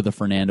breeze over the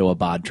Fernando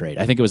Abad trade.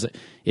 I think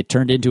it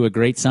turned into a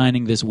great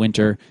signing this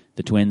winter.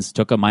 The Twins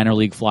took a minor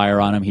league flyer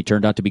on him. He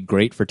turned out to be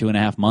great for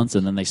 2.5 months,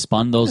 and then they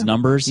spun those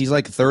numbers. He's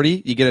like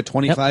 30. You get a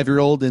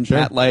 25-year-old in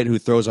Pat Light who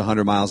throws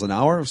 100 miles an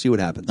hour. See what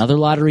happens. Another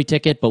lottery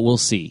ticket, but we'll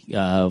see.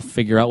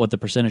 Figure out what the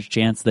percentage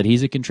chance that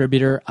he's a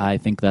contributor. I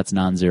think that's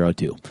non-zero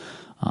too.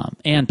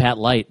 And Pat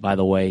Light, by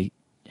the way,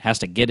 has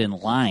to get in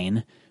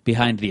line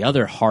behind the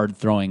other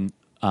hard-throwing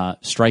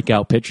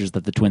strikeout pitchers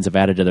that the Twins have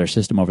added to their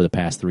system over the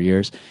past 3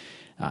 years.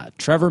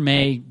 Trevor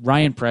May,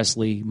 Ryan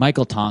Presley,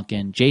 Michael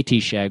Tonkin, JT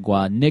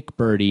Shagwa, Nick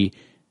Birdie,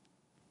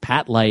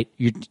 Pat Light.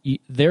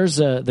 There's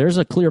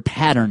a clear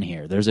pattern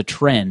here. There's a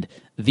trend.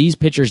 These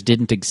pitchers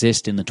didn't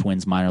exist in the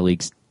Twins minor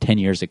leagues 10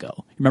 years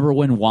ago. Remember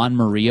when Juan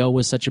Murillo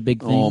was such a big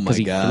thing? Oh my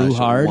he gosh, threw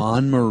hard?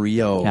 Juan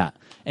Murillo. Yeah.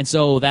 And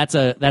so that's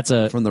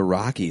a from the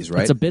Rockies,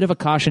 right? It's a bit of a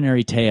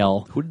cautionary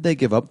tale. Who did they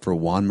give up for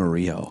Juan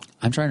Murillo?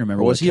 I'm trying to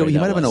remember. Or was what he? trade He that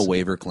might have been a was.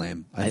 waiver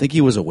claim. I think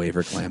he was a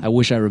waiver claim. I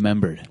wish I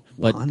remembered.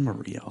 But, Juan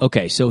Murillo.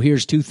 Okay, so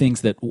here's two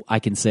things that I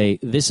can say.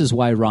 This is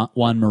why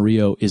Juan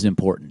Murillo is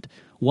important.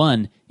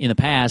 One, in the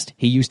past,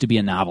 he used to be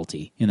a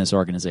novelty in this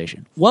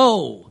organization.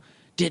 Whoa!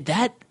 Did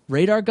that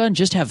radar gun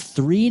just have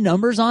 3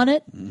 numbers on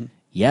it? Mm-hmm.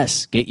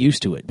 Yes, get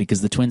used to it,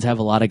 because the Twins have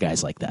a lot of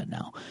guys like that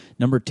now.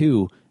 Number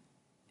 2,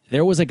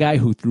 there was a guy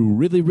who threw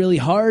really, really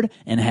hard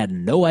and had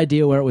no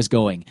idea where it was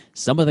going.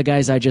 Some of the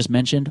guys I just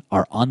mentioned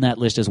are on that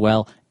list as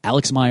well.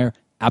 Alex Meyer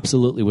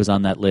absolutely was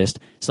on that list.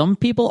 Some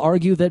people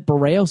argue that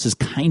Barrios is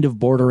kind of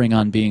bordering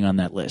on being on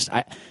that list.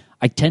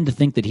 I tend to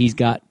think that he's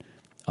got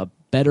a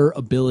better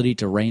ability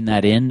to rein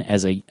that in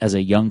as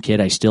a young kid.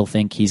 I still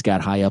think he's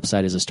got high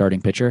upside as a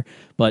starting pitcher.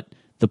 But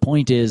the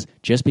point is,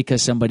 just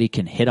because somebody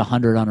can hit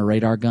 100 on a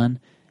radar gun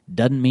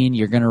doesn't mean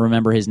you're going to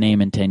remember his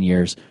name in 10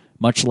 years.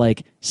 Much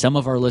like some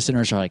of our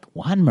listeners are like,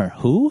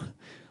 who?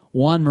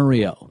 Juan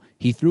Murillo.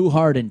 He threw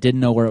hard and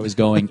didn't know where it was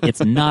going. It's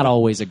not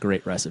always a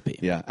great recipe.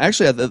 Yeah.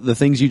 Actually, the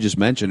things you just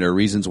mentioned are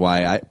reasons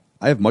why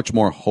I have much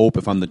more hope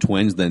if I'm the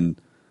Twins than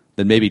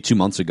maybe 2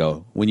 months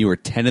ago when you were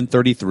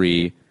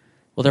 10-33.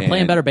 Well, they're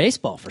playing better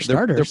baseball for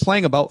starters. They're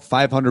playing about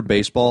 500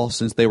 baseball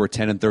since they were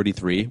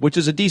 10-33, which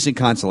is a decent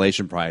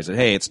consolation prize.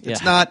 Hey,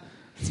 it's not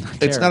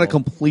a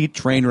complete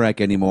train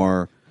wreck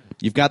anymore.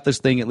 You've got this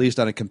thing at least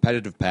on a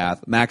competitive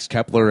path. Max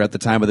Kepler, at the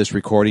time of this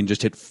recording,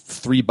 just hit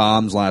 3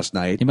 bombs last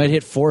night. He might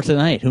hit 4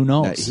 tonight. Who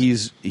knows?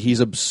 He's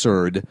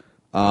absurd.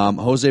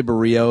 Jose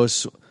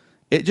Barrios,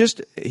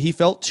 he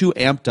felt too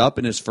amped up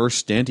in his first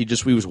stint.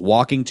 He was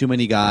walking too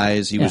many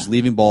guys. He was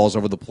leaving balls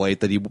over the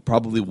plate that he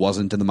probably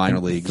wasn't in the minor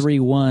leagues.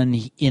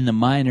 3-1 in the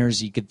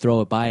minors, you could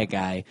throw it by a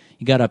guy.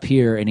 He got up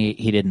here and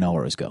he didn't know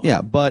where it was going.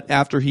 Yeah, but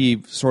after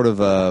he sort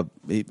of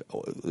he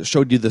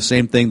showed you the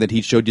same thing that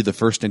he showed you the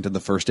first stint in the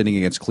first inning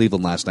against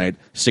Cleveland last night,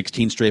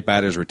 16 straight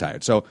batters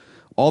retired. So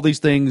all these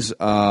things,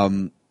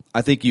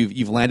 I think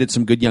you've landed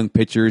some good young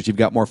pitchers. You've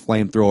got more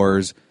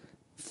flamethrowers.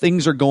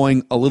 Things are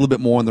going a little bit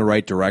more in the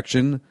right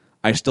direction.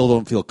 I still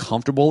don't feel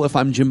comfortable if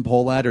I'm Jim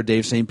Pohlad or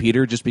Dave St.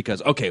 Peter, just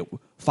because,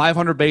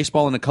 500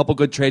 baseball and a couple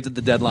good trades at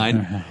the deadline.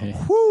 Right.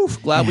 Whew,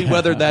 glad we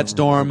weathered that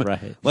storm.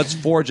 Right. Let's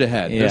forge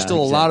ahead. There's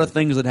still a lot of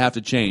things that have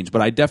to change,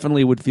 but I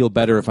definitely would feel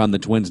better if I'm the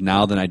Twins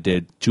now than I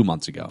did 2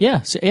 months ago.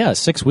 Yeah,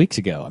 6 weeks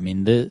ago. I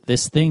mean,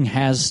 this thing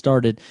has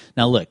started.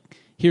 Now, look,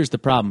 here's the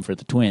problem for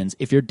the Twins.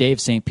 If you're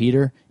Dave St.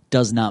 Peter, it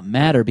does not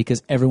matter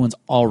because everyone's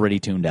already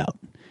tuned out.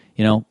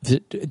 You know,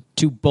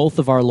 to both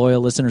of our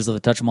loyal listeners of the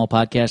Touch 'Em All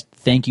podcast,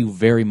 thank you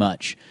very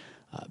much,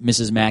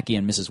 Mrs. Mackey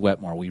and Mrs.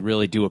 Wetmore. We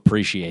really do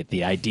appreciate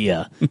the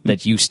idea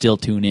that you still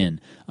tune in.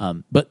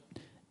 But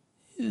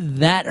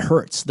that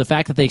hurts. The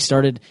fact that they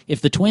started,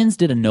 if the Twins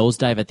did a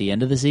nosedive at the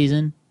end of the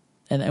season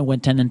and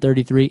went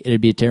 10-33,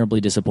 it'd be terribly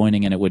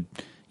disappointing, and it would,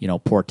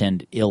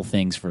 portend ill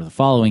things for the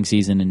following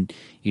season, and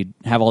you'd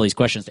have all these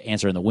questions to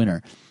answer in the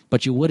winter.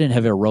 But you wouldn't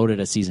have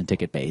eroded a season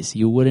ticket base.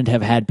 You wouldn't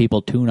have had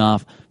people tune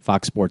off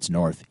Fox Sports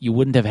North. You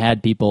wouldn't have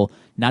had people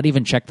not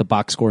even check the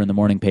box score in the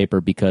morning paper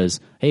because,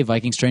 hey,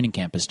 Vikings training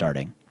camp is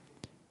starting.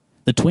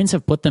 The Twins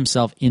have put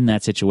themselves in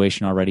that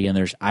situation already,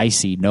 and I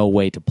see no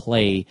way to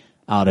play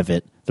out of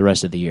it the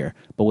rest of the year.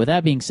 But with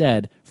that being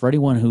said, for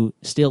anyone who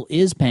still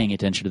is paying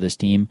attention to this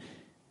team,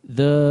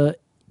 the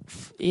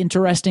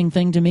interesting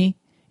thing to me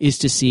is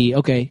to see,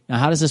 okay, now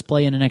how does this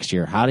play into next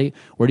year?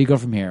 Where do you go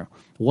from here?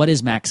 What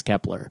is Max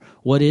Kepler?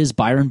 What is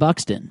Byron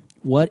Buxton?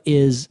 What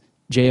is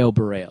J.O.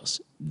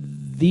 Barrios?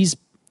 These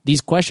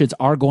questions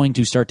are going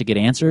to start to get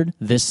answered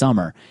this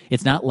summer.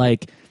 It's not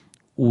like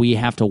we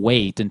have to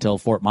wait until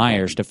Fort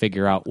Myers to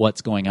figure out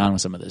what's going on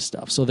with some of this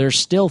stuff. So there's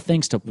still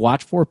things to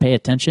watch for, pay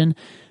attention.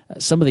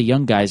 Some of the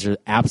young guys are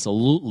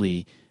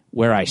absolutely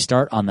where I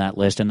start on that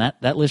list, and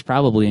that list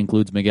probably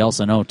includes Miguel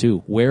Sano too.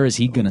 Where is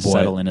he going to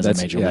settle in as a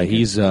major leaguer?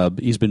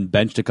 He's been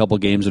benched a couple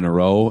games in a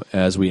row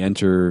as we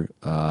enter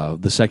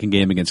the second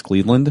game against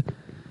Cleveland.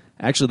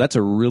 Actually, that's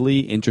a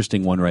really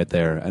interesting one right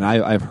there, and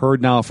I've heard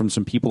now from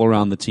some people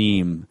around the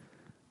team,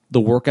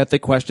 the work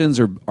ethic questions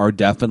are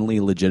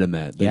definitely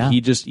legitimate. Yeah.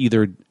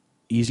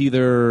 He's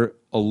either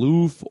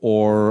aloof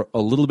or a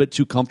little bit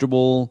too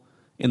comfortable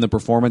in the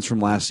performance from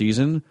last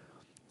season.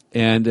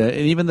 And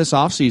even this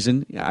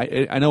offseason,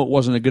 I know it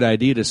wasn't a good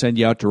idea to send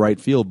you out to right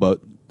field, but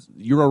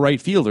you're a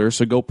right fielder,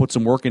 so go put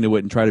some work into it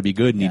and try to be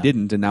good. And he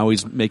didn't, and now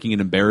he's making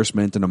an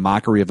embarrassment and a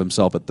mockery of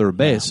himself at third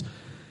base.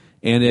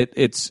 And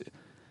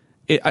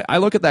I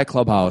look at that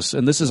clubhouse,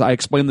 and I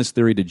explained this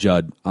theory to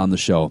Judd on the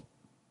show,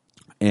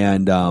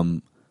 and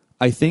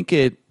I think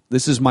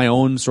this is my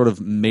own sort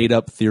of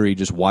made-up theory,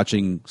 just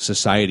watching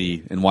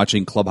society and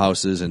watching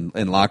clubhouses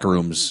and locker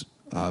rooms,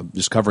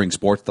 just covering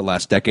sports the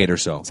last decade or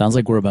so. Sounds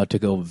like we're about to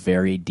go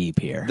very deep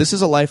here. This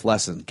is a life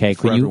lesson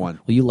for everyone.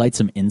 Will you light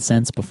some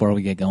incense before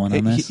we get going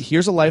on this?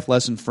 Here's a life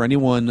lesson for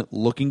anyone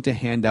looking to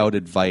hand out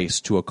advice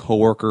to a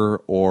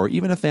coworker or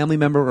even a family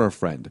member or a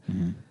friend.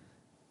 Mm-hmm.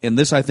 And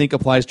this, I think,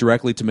 applies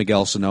directly to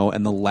Miguel Sano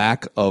and the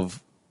lack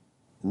of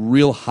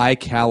real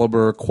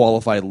high-caliber,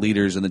 qualified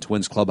leaders in the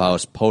Twins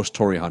clubhouse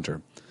post-Torrey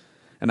Hunter.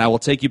 And I will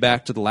take you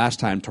back to the last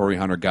time Torrey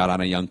Hunter got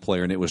on a young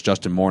player, and it was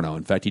Justin Morneau.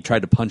 In fact, he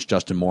tried to punch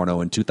Justin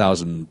Morneau in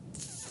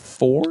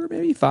 2004,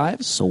 maybe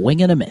 5?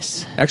 Swing and a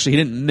miss. Actually, he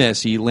didn't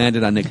miss. He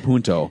landed on Nick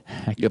Punto,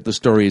 if the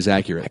story is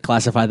accurate. I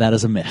classify that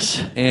as a miss.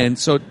 And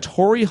so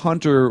Torrey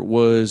Hunter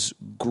was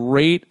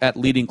great at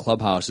leading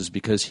clubhouses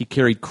because he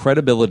carried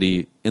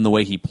credibility in the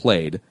way he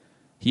played.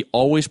 He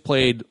always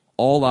played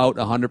all out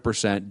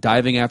 100%,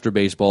 diving after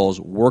baseballs,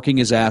 working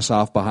his ass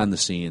off behind the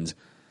scenes,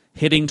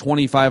 hitting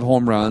 25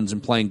 home runs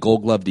and playing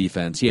Gold Glove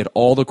defense. He had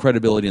all the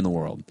credibility in the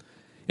world.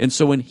 And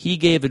so when he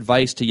gave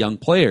advice to young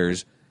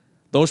players,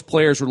 those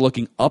players were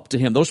looking up to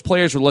him. Those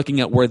players were looking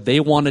at where they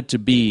wanted to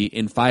be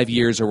in 5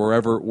 years or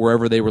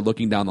wherever they were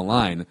looking down the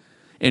line.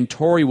 And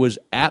Torrey was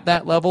at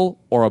that level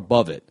or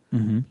above it.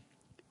 Mm-hmm.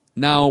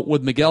 Now,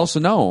 with Miguel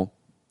Sano,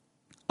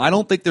 I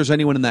don't think there's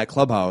anyone in that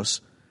clubhouse.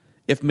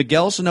 If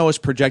Miguel Sano is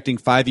projecting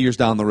 5 years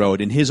down the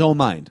road in his own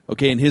mind,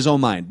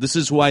 this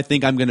is who I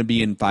think I'm going to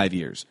be in 5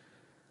 years.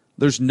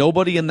 There's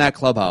nobody in that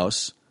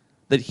clubhouse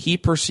that he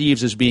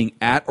perceives as being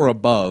at or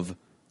above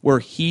where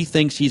he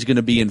thinks he's going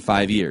to be in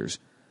 5 years,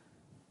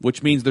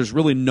 which means there's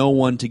really no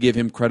one to give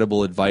him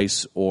credible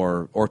advice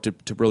or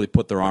to really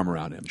put their arm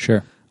around him.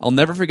 Sure. I'll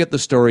never forget the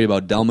story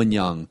about Delman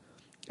Young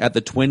at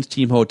the Twins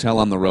team hotel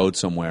on the road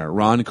somewhere.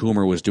 Ron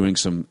Coomer was doing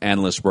some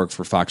analyst work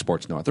for Fox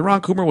Sports North. And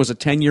Ron Coomer was a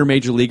 10-year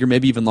major leaguer,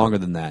 maybe even longer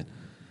than that.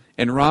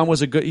 And Ron was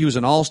he was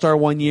an all-star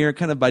one year,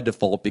 kind of by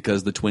default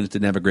because the Twins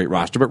didn't have a great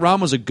roster. But Ron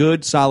was a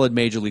good, solid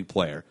major league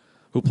player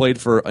who played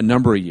for a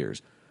number of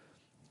years.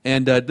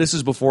 And this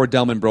is before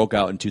Delman broke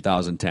out in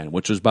 2010,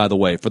 which was, by the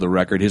way, for the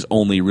record, his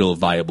only real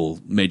viable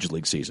major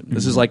league season.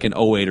 This is like in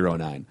 08 or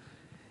 09.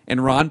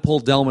 And Ron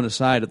pulled Delman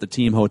aside at the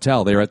team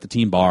hotel. They were at the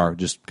team bar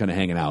just kind of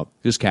hanging out,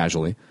 just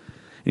casually.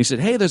 And he said,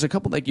 hey, there's a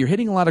couple, you're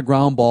hitting a lot of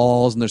ground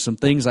balls, and there's some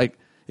things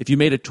if you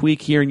made a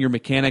tweak here in your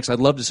mechanics, I'd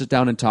love to sit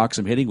down and talk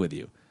some hitting with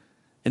you.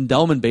 And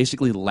Delman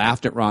basically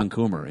laughed at Ron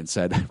Coomer and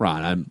said,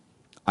 Ron,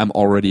 I'm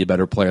already a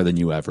better player than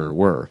you ever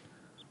were,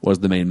 was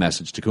the main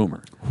message to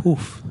Coomer.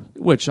 Oof.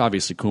 Which,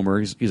 obviously,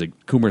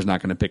 Coomer's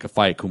not going to pick a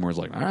fight. Coomer's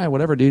like, all right,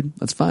 whatever, dude,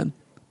 that's fine.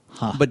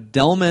 Huh. But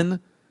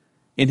Delman,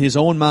 in his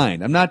own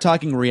mind, I'm not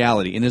talking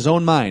reality, in his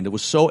own mind, it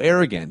was so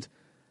arrogant,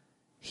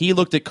 he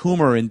looked at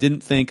Coomer and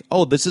didn't think,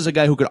 oh, this is a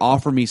guy who could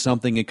offer me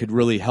something and could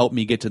really help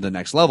me get to the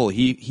next level.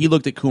 He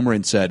looked at Coomer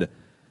and said,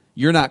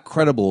 you're not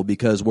credible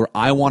because where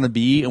I want to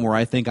be and where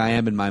I think I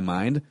am in my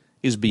mind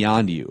is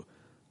beyond you.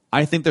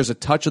 I think there's a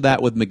touch of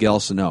that with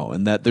Miguel Sano,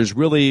 and that there's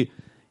really,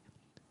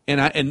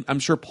 and I'm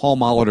sure Paul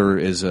Molitor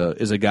is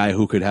a guy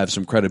who could have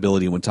some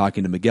credibility when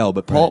talking to Miguel,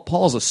 but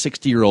Paul's a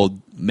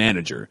 60-year-old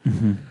manager.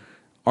 Mm-hmm.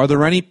 Are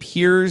there any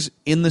peers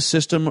in the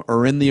system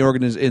or in the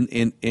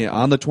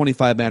on the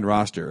 25-man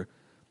roster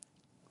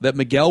that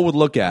Miguel would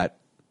look at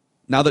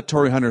now that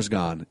Torrey Hunter's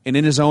gone and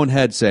in his own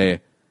head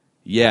say,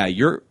 yeah,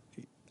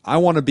 I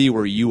want to be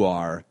where you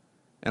are,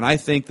 and I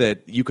think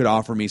that you could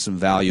offer me some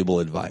valuable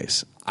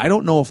advice? I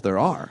don't know if there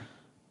are.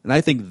 And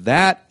I think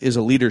that is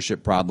a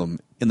leadership problem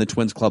in the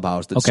Twins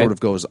clubhouse that sort of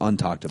goes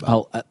untalked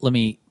about. Let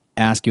me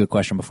ask you a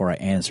question before I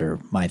answer.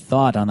 My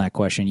thought on that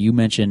question, you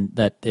mentioned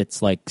that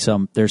it's like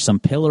there's some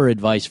pillar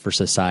advice for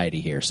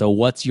society here. So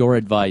what's your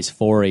advice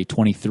for a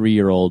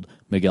 23-year-old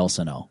Miguel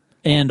Sano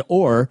and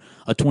or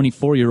a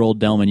 24-year-old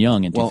Delman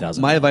Young in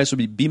 2000? My advice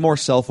would be more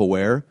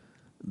self-aware.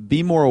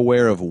 Be more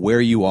aware of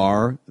where you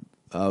are.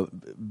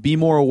 Be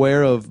more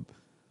aware of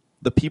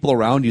the people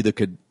around you that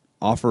could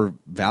offer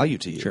value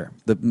to you. Sure.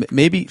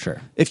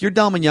 If you're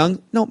Delman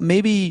Young,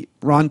 maybe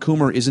Ron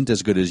Coomer isn't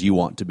as good as you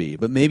want to be,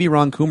 but maybe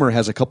Ron Coomer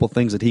has a couple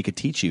things that he could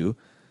teach you.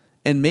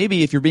 And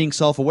maybe if you're being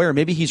self-aware,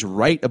 maybe he's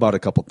right about a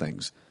couple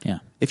things. Yeah.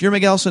 If you're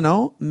Miguel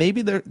Sano,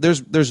 maybe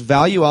there's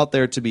value out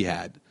there to be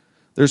had.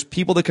 There's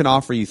people that can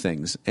offer you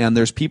things, and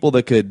there's people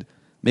that could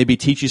maybe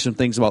teach you some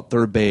things about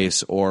third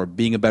base or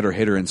being a better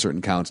hitter in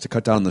certain counts to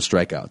cut down on the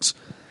strikeouts.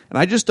 And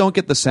I just don't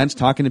get the sense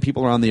talking to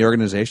people around the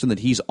organization that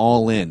he's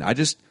all in. I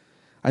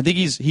think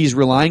he's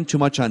relying too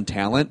much on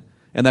talent,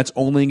 and that's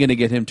only going to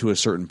get him to a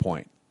certain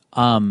point.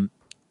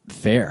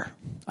 Fair,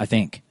 I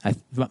think.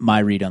 My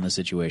read on the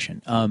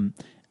situation. And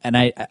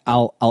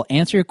I'll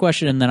answer your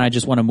question, and then I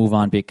just want to move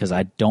on because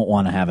I don't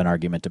want to have an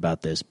argument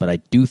about this. But I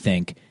do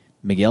think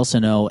Miguel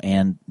Sano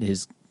and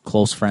his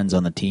close friends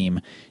on the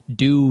team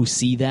do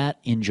see that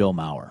in Joe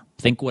Mauer.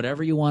 Think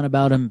whatever you want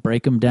about him,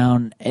 break him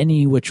down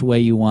any which way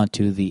you want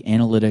to. The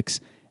analytics,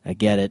 I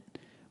get it.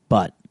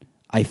 But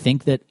I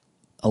think that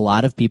a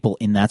lot of people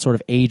in that sort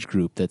of age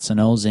group that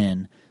Sano's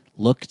in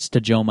looks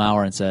to Joe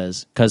Mauer and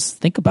says, because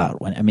think about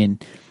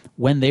it,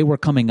 when they were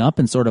coming up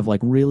and sort of like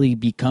really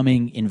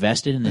becoming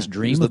invested in this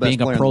dream of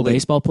being a pro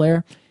baseball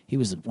player, he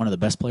was one of the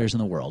best players in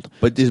the world.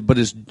 But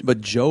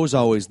Joe's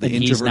always the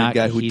introverted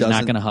guy who he's doesn't.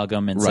 Not going to hug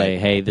him and say,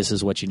 "Hey, this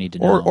is what you need to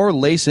know," or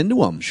lace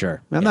into him.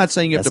 Sure, I'm not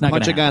saying you have to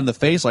punch a guy in the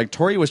face like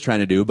Torrey was trying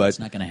to do, but it's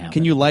not going to happen.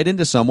 Can you light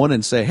into someone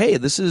and say, "Hey,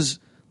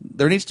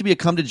 there needs to be a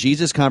come to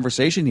Jesus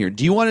conversation here.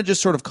 Do you want to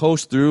just sort of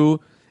coast through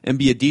and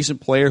be a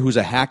decent player who's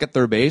a hack at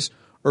third base,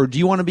 or do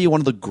you want to be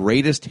one of the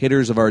greatest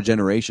hitters of our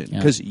generation?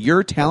 Because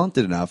you're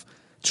talented enough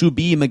to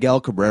be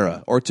Miguel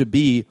Cabrera or to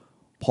be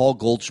Paul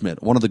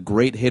Goldschmidt, one of the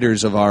great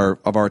hitters of our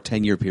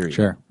 10-year period."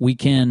 Sure. We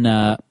can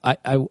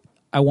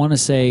I want to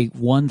say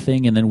one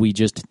thing and then we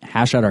just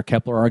hash out our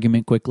Kepler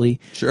argument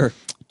quickly. Sure.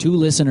 2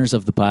 listeners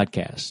of the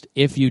podcast.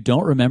 If you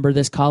don't remember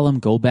this column,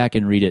 go back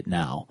and read it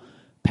now.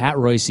 Pat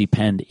Royce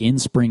penned in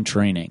spring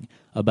training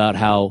about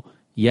how,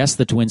 yes,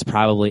 the Twins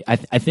probably, I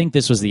think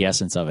this was the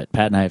essence of it.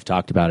 Pat and I have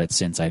talked about it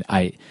since.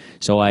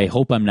 So I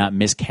hope I'm not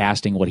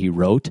miscasting what he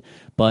wrote,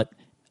 but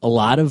a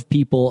lot of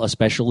people,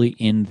 especially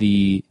in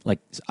the,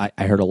 I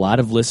heard a lot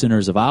of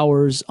listeners of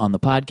ours on the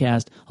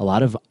podcast, a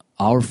lot of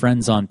our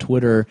friends on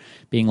Twitter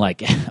being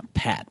like,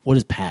 Pat, what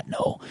does Pat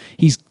know?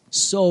 He's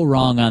so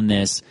wrong on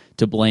this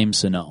to blame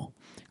Sano.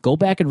 Go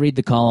back and read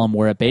the column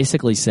where it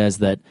basically says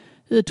that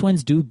the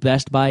Twins do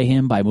best by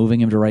him by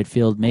moving him to right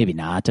field. Maybe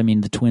not.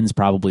 The Twins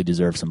probably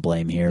deserve some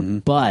blame here,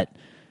 but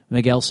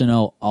Miguel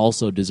Sano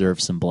also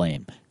deserves some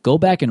blame. Go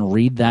back and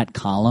read that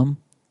column.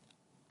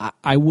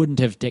 I wouldn't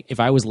have if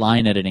I was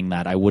line editing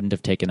that, I wouldn't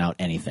have taken out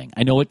anything.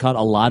 I know it caught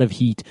a lot of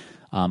heat,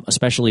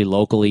 especially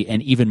locally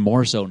and even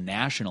more so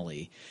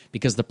nationally,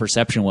 because the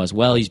perception was,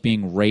 well, he's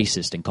being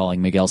racist and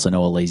calling Miguel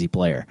Sano a lazy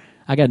player.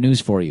 I got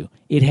news for you.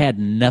 It had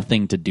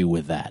nothing to do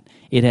with that.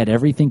 It had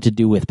everything to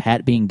do with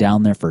Pat being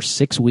down there for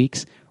 6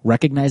 weeks,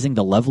 recognizing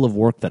the level of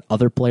work that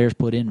other players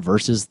put in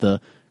versus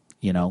the,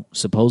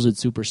 supposed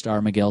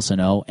superstar Miguel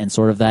Sano, and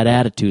sort of that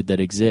attitude that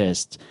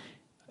exists.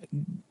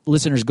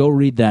 Listeners, go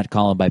read that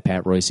column by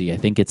Pat Royce. I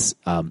think it's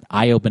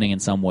eye-opening in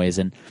some ways,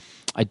 and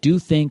I do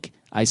think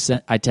I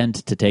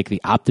tend to take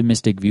the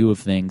optimistic view of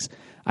things.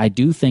 I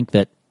do think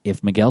that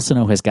if Miguel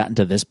Sano has gotten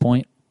to this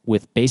point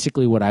with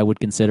basically what I would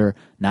consider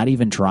not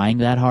even trying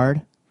that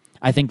hard,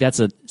 I think that's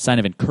a sign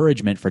of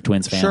encouragement for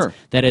Twins fans. Sure.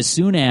 That as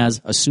soon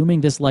as,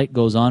 assuming this light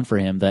goes on for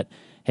him, that,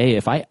 hey,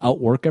 if I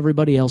outwork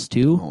everybody else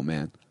too,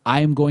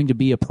 I am going to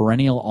be a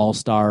perennial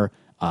all-star,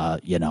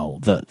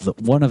 the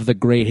one of the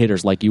great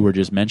hitters like you were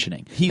just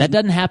mentioning. That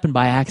doesn't happen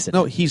by accident.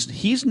 No,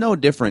 he's no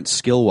different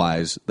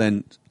skill-wise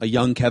than a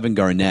young Kevin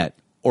Garnett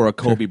or a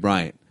Kobe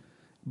Bryant.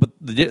 But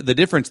the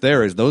difference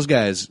there is those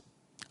guys...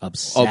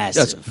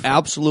 Obsessive.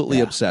 Absolutely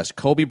obsessed.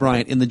 Kobe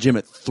Bryant in the gym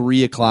at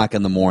 3 o'clock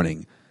in the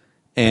morning.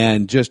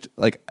 And just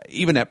like,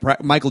 even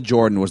at Michael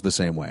Jordan was the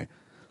same way.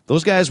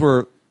 Those guys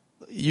were,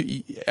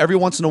 every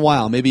once in a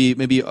while,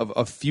 maybe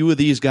a few of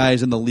these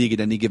guys in the league at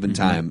any given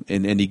time,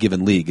 in any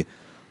given league,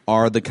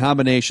 are the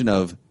combination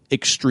of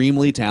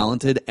extremely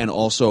talented and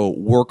also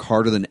work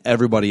harder than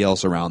everybody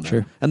else around them.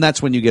 Sure. And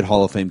that's when you get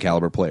Hall of Fame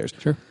caliber players.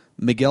 Sure.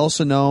 Miguel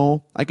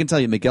Sano, I can tell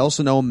you, Miguel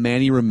Sano,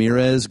 Manny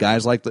Ramirez,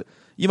 guys like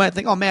you might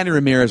think, Manny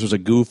Ramirez was a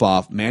goof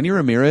off. Manny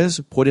Ramirez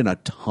put in a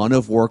ton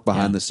of work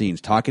behind the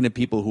scenes, talking to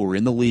people who were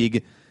in the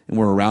league and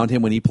were around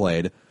him when he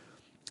played.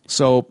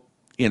 So,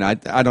 I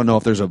don't know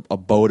if there's a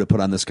bow to put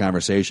on this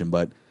conversation,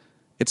 but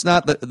it's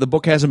not the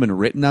book hasn't been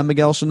written on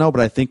Miguel Sano, but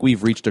I think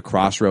we've reached a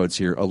crossroads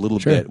here a little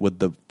bit with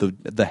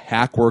the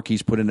hack work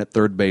he's put in at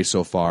third base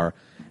so far,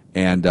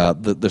 and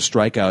the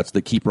strikeouts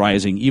that keep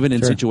rising, even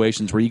in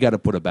situations where you got to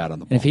put a bat on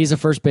the ball. And if he's a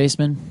first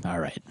baseman, all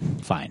right,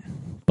 fine.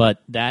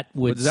 But that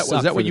would is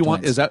that what you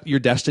want? Is that your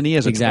destiny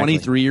as a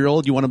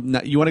 23-year-old? You want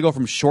to go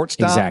from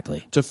shortstop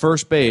to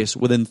first base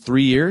within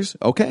 3 years?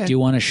 Okay. Do you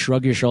want to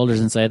shrug your shoulders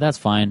and say, that's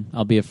fine,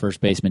 I'll be a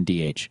first baseman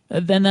DH?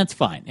 Then that's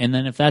fine. And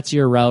then if that's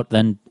your route,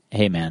 then,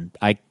 hey, man,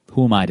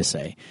 who am I to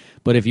say?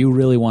 But if you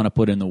really want to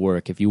put in the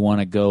work, if you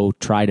want to go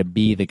try to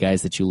be the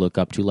guys that you look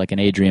up to, like an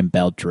Adrian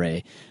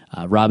Beltre,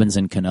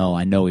 Robinson Cano,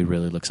 I know he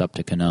really looks up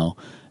to Cano.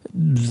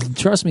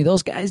 Trust me,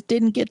 those guys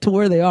didn't get to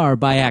where they are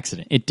by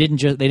accident. They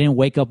didn't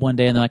wake up one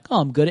day and they're like,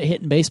 I'm good at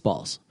hitting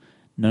baseballs.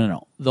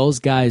 No. Those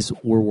guys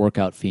were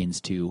workout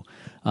fiends too.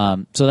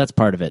 So that's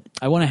part of it.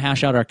 I want to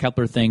hash out our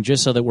Kepler thing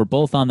just so that we're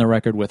both on the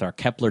record with our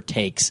Kepler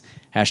takes,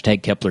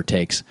 #Kepler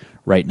takes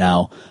right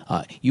now.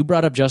 You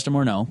brought up Justin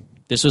Morneau.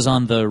 This was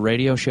on the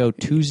radio show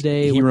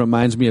Tuesday. He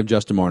reminds me of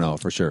Justin Morneau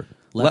for sure.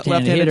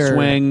 Left-handed hitter.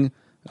 swing.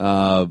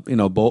 I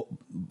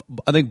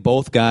think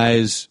both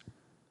guys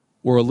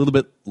were a little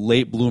bit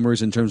late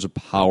bloomers in terms of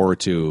power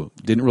too.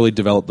 Didn't really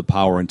develop the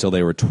power until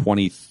they were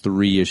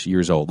 23-ish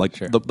years old. Like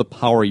the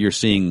power you're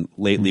seeing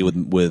lately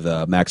with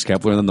Max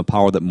Kepler, and then the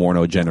power that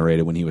Morneau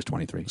generated when he was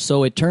 23.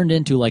 So it turned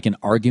into like an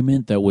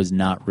argument that was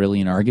not really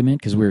an argument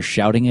because we were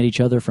shouting at each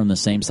other from the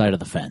same side of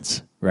the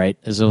fence, right?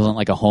 This wasn't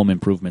like a home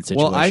improvement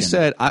situation. Well, I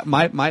said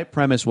my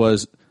premise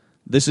was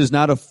this is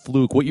not a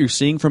fluke. What you're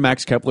seeing from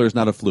Max Kepler is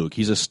not a fluke.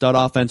 He's a stud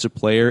offensive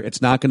player.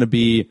 It's not going to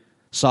be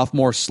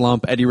sophomore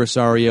slump, Eddie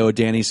Rosario,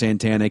 Danny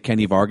Santana,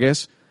 Kenny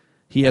Vargas.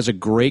 He has a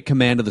great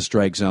command of the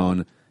strike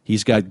zone.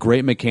 He's got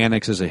great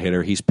mechanics as a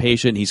hitter. He's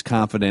patient. He's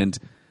confident.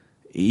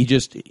 He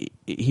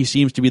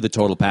seems to be the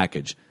total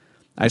package.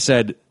 I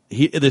said,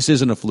 this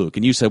isn't a fluke.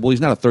 And you said, well,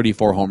 he's not a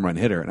 34 home run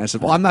hitter. And I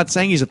said, well, I'm not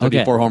saying he's a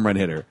 34 home run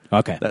hitter.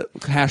 Okay.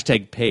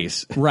 Hashtag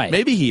pace. Right.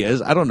 Maybe he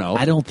is. I don't know.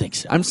 I don't think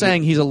so. I'm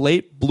saying he's a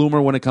late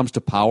bloomer when it comes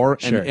to power,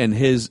 Sure. and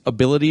his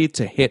ability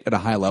to hit at a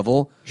high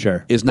level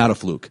is not a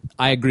fluke.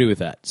 I agree with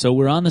that. So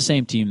we're on the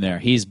same team there.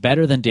 He's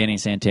better than Danny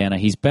Santana.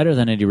 He's better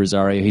than Eddie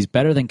Rosario. He's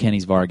better than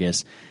Kenny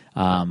Vargas.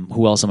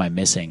 Who else am I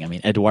missing? I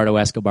mean, Eduardo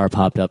Escobar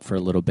popped up for a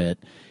little bit.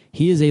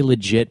 He is a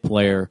legit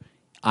player.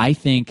 I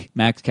think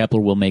Max Kepler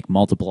will make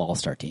multiple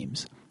All-Star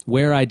teams.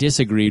 Where I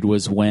disagreed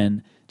was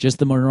when just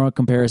the Monroe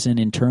comparison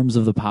in terms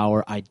of the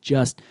power, I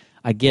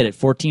get it.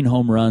 14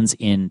 home runs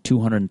in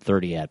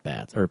 230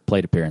 at-bats or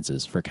plate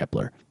appearances for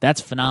Kepler. That's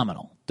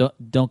phenomenal.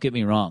 Don't get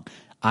me wrong.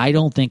 I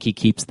don't think he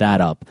keeps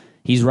that up.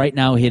 He's right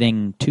now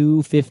hitting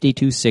 250,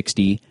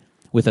 260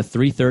 with a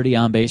 330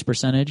 on-base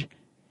percentage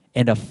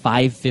and a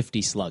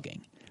 550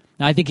 slugging.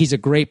 Now, I think he's a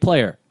great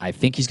player. I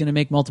think he's going to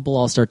make multiple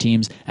All-Star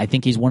teams. I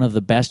think he's one of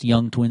the best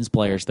young Twins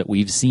players that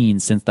we've seen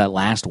since that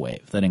last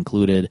wave that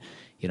included,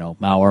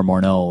 Meyer,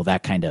 Morneau,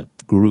 that kind of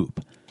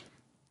group.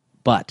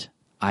 But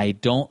I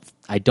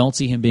don't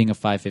see him being a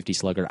 550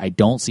 slugger. I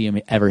don't see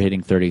him ever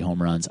hitting 30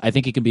 home runs. I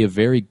think he can be a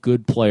very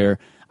good player.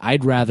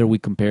 I'd rather we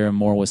compare him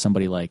more with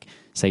somebody like,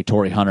 say,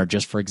 Torrey Hunter,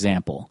 just for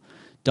example.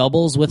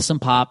 Doubles with some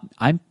pop.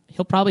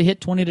 He'll probably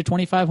hit 20 to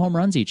 25 home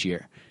runs each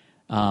year.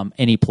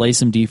 And he plays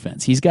some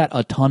defense. He's got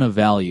a ton of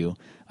value.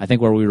 I think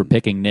where we were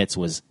picking nits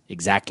was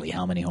exactly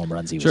how many home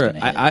runs he was going to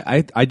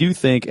hit. I do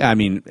think,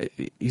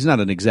 he's not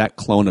an exact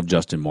clone of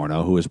Justin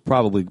Morneau, who is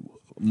probably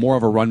more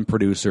of a run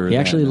producer. He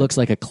actually looks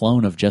like a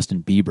clone of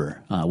Justin Bieber.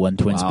 One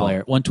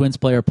Twins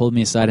player pulled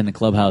me aside in the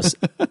clubhouse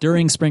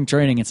during spring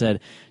training and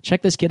said,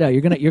 "Check this kid out.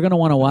 You're gonna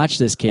want to watch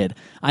this kid.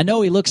 I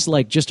know he looks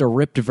like just a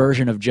ripped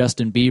version of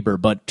Justin Bieber,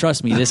 but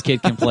trust me, this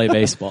kid can play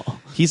baseball."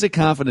 He's a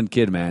confident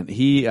kid, man.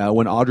 He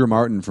when Audra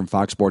Martin from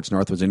Fox Sports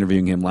North was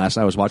interviewing him last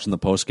night, I was watching the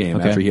post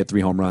game after he hit 3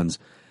 home runs,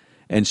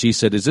 and she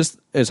said, "Is this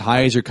as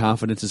high as your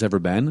confidence has ever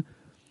been?"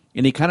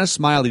 And he kind of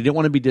smiled. He didn't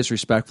want to be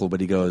disrespectful,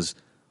 but he goes,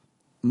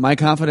 "My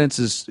confidence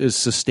is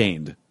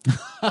sustained."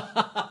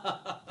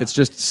 It's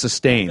just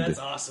sustained. That's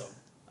awesome.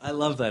 I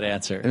love that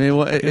answer. I mean,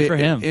 good for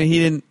him.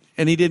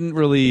 He didn't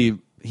really.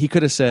 He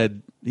could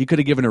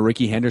have given a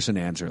Ricky Henderson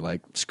answer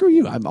like, "Screw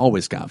you, I'm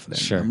always confident.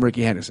 Sure. I'm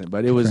Ricky Henderson."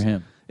 But it for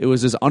him. It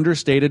was as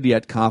understated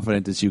yet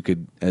confident as you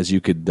could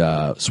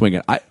swing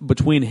it.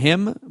 Between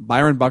him,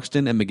 Byron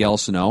Buxton, and Miguel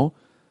Sano,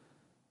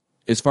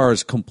 as far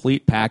as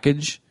complete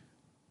package,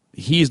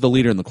 he's the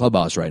leader in the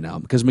clubhouse right now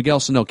because Miguel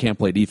Sano can't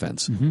play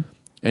defense. Mm-hmm.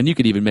 And you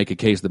could even make a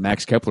case that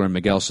Max Kepler and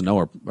Miguel Sano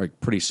are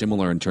pretty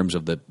similar in terms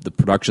of the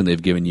production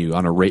they've given you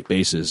on a rate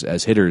basis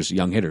as hitters,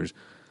 young hitters.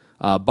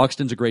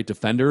 Buxton's a great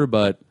defender,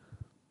 but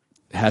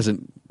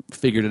hasn't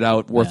figured it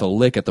out worth a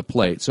lick at the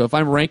plate. So if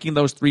I'm ranking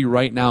those three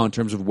right now in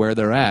terms of where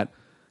they're at,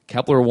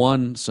 Kepler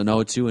 1,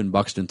 Sano 2, and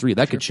Buxton 3.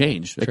 That could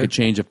change. That could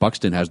change if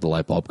Buxton has the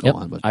light bulb go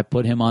on. But I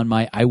put him on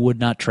my I would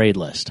not trade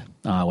list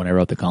when I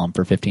wrote the column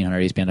for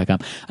 1500ESPN.com.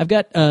 I've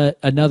got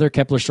another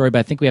Kepler story, but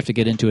I think we have to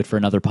get into it for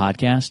another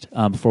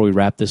podcast before we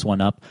wrap this one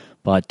up.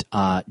 But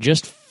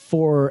just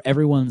for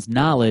everyone's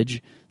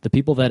knowledge, the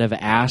people that have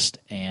asked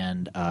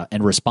and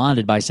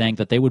responded by saying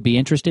that they would be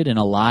interested in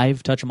a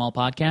live Touch 'Em All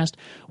podcast,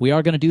 we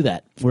are going to do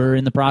that. We're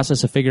in the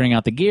process of figuring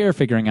out the gear,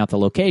 figuring out the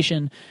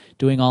location,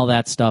 doing all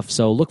that stuff.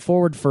 So look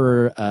forward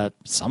for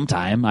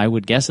sometime, I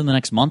would guess in the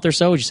next month or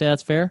so. Would you say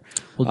that's fair?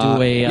 We'll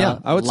do a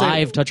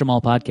live Touch 'Em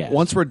All podcast.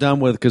 Once we're done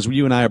with, because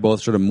you and I are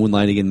both sort of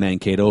moonlighting in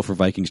Mankato for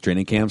Vikings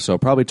training camp, so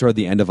probably toward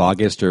the end of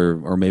August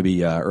or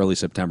maybe early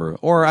September.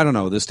 Or, I don't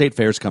know, the State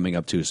Fair's coming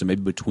up too, so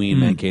maybe between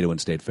Mankato and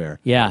State Fair.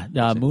 Yeah,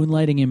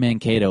 moonlighting in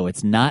Mankato,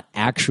 it's not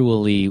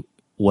actually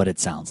what it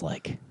sounds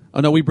like.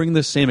 Oh, no, we bring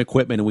the same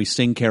equipment and we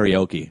sing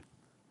karaoke.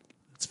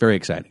 It's very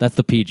exciting. That's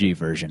the PG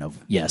version of,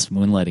 yes,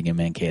 moonlighting in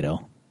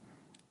Mankato.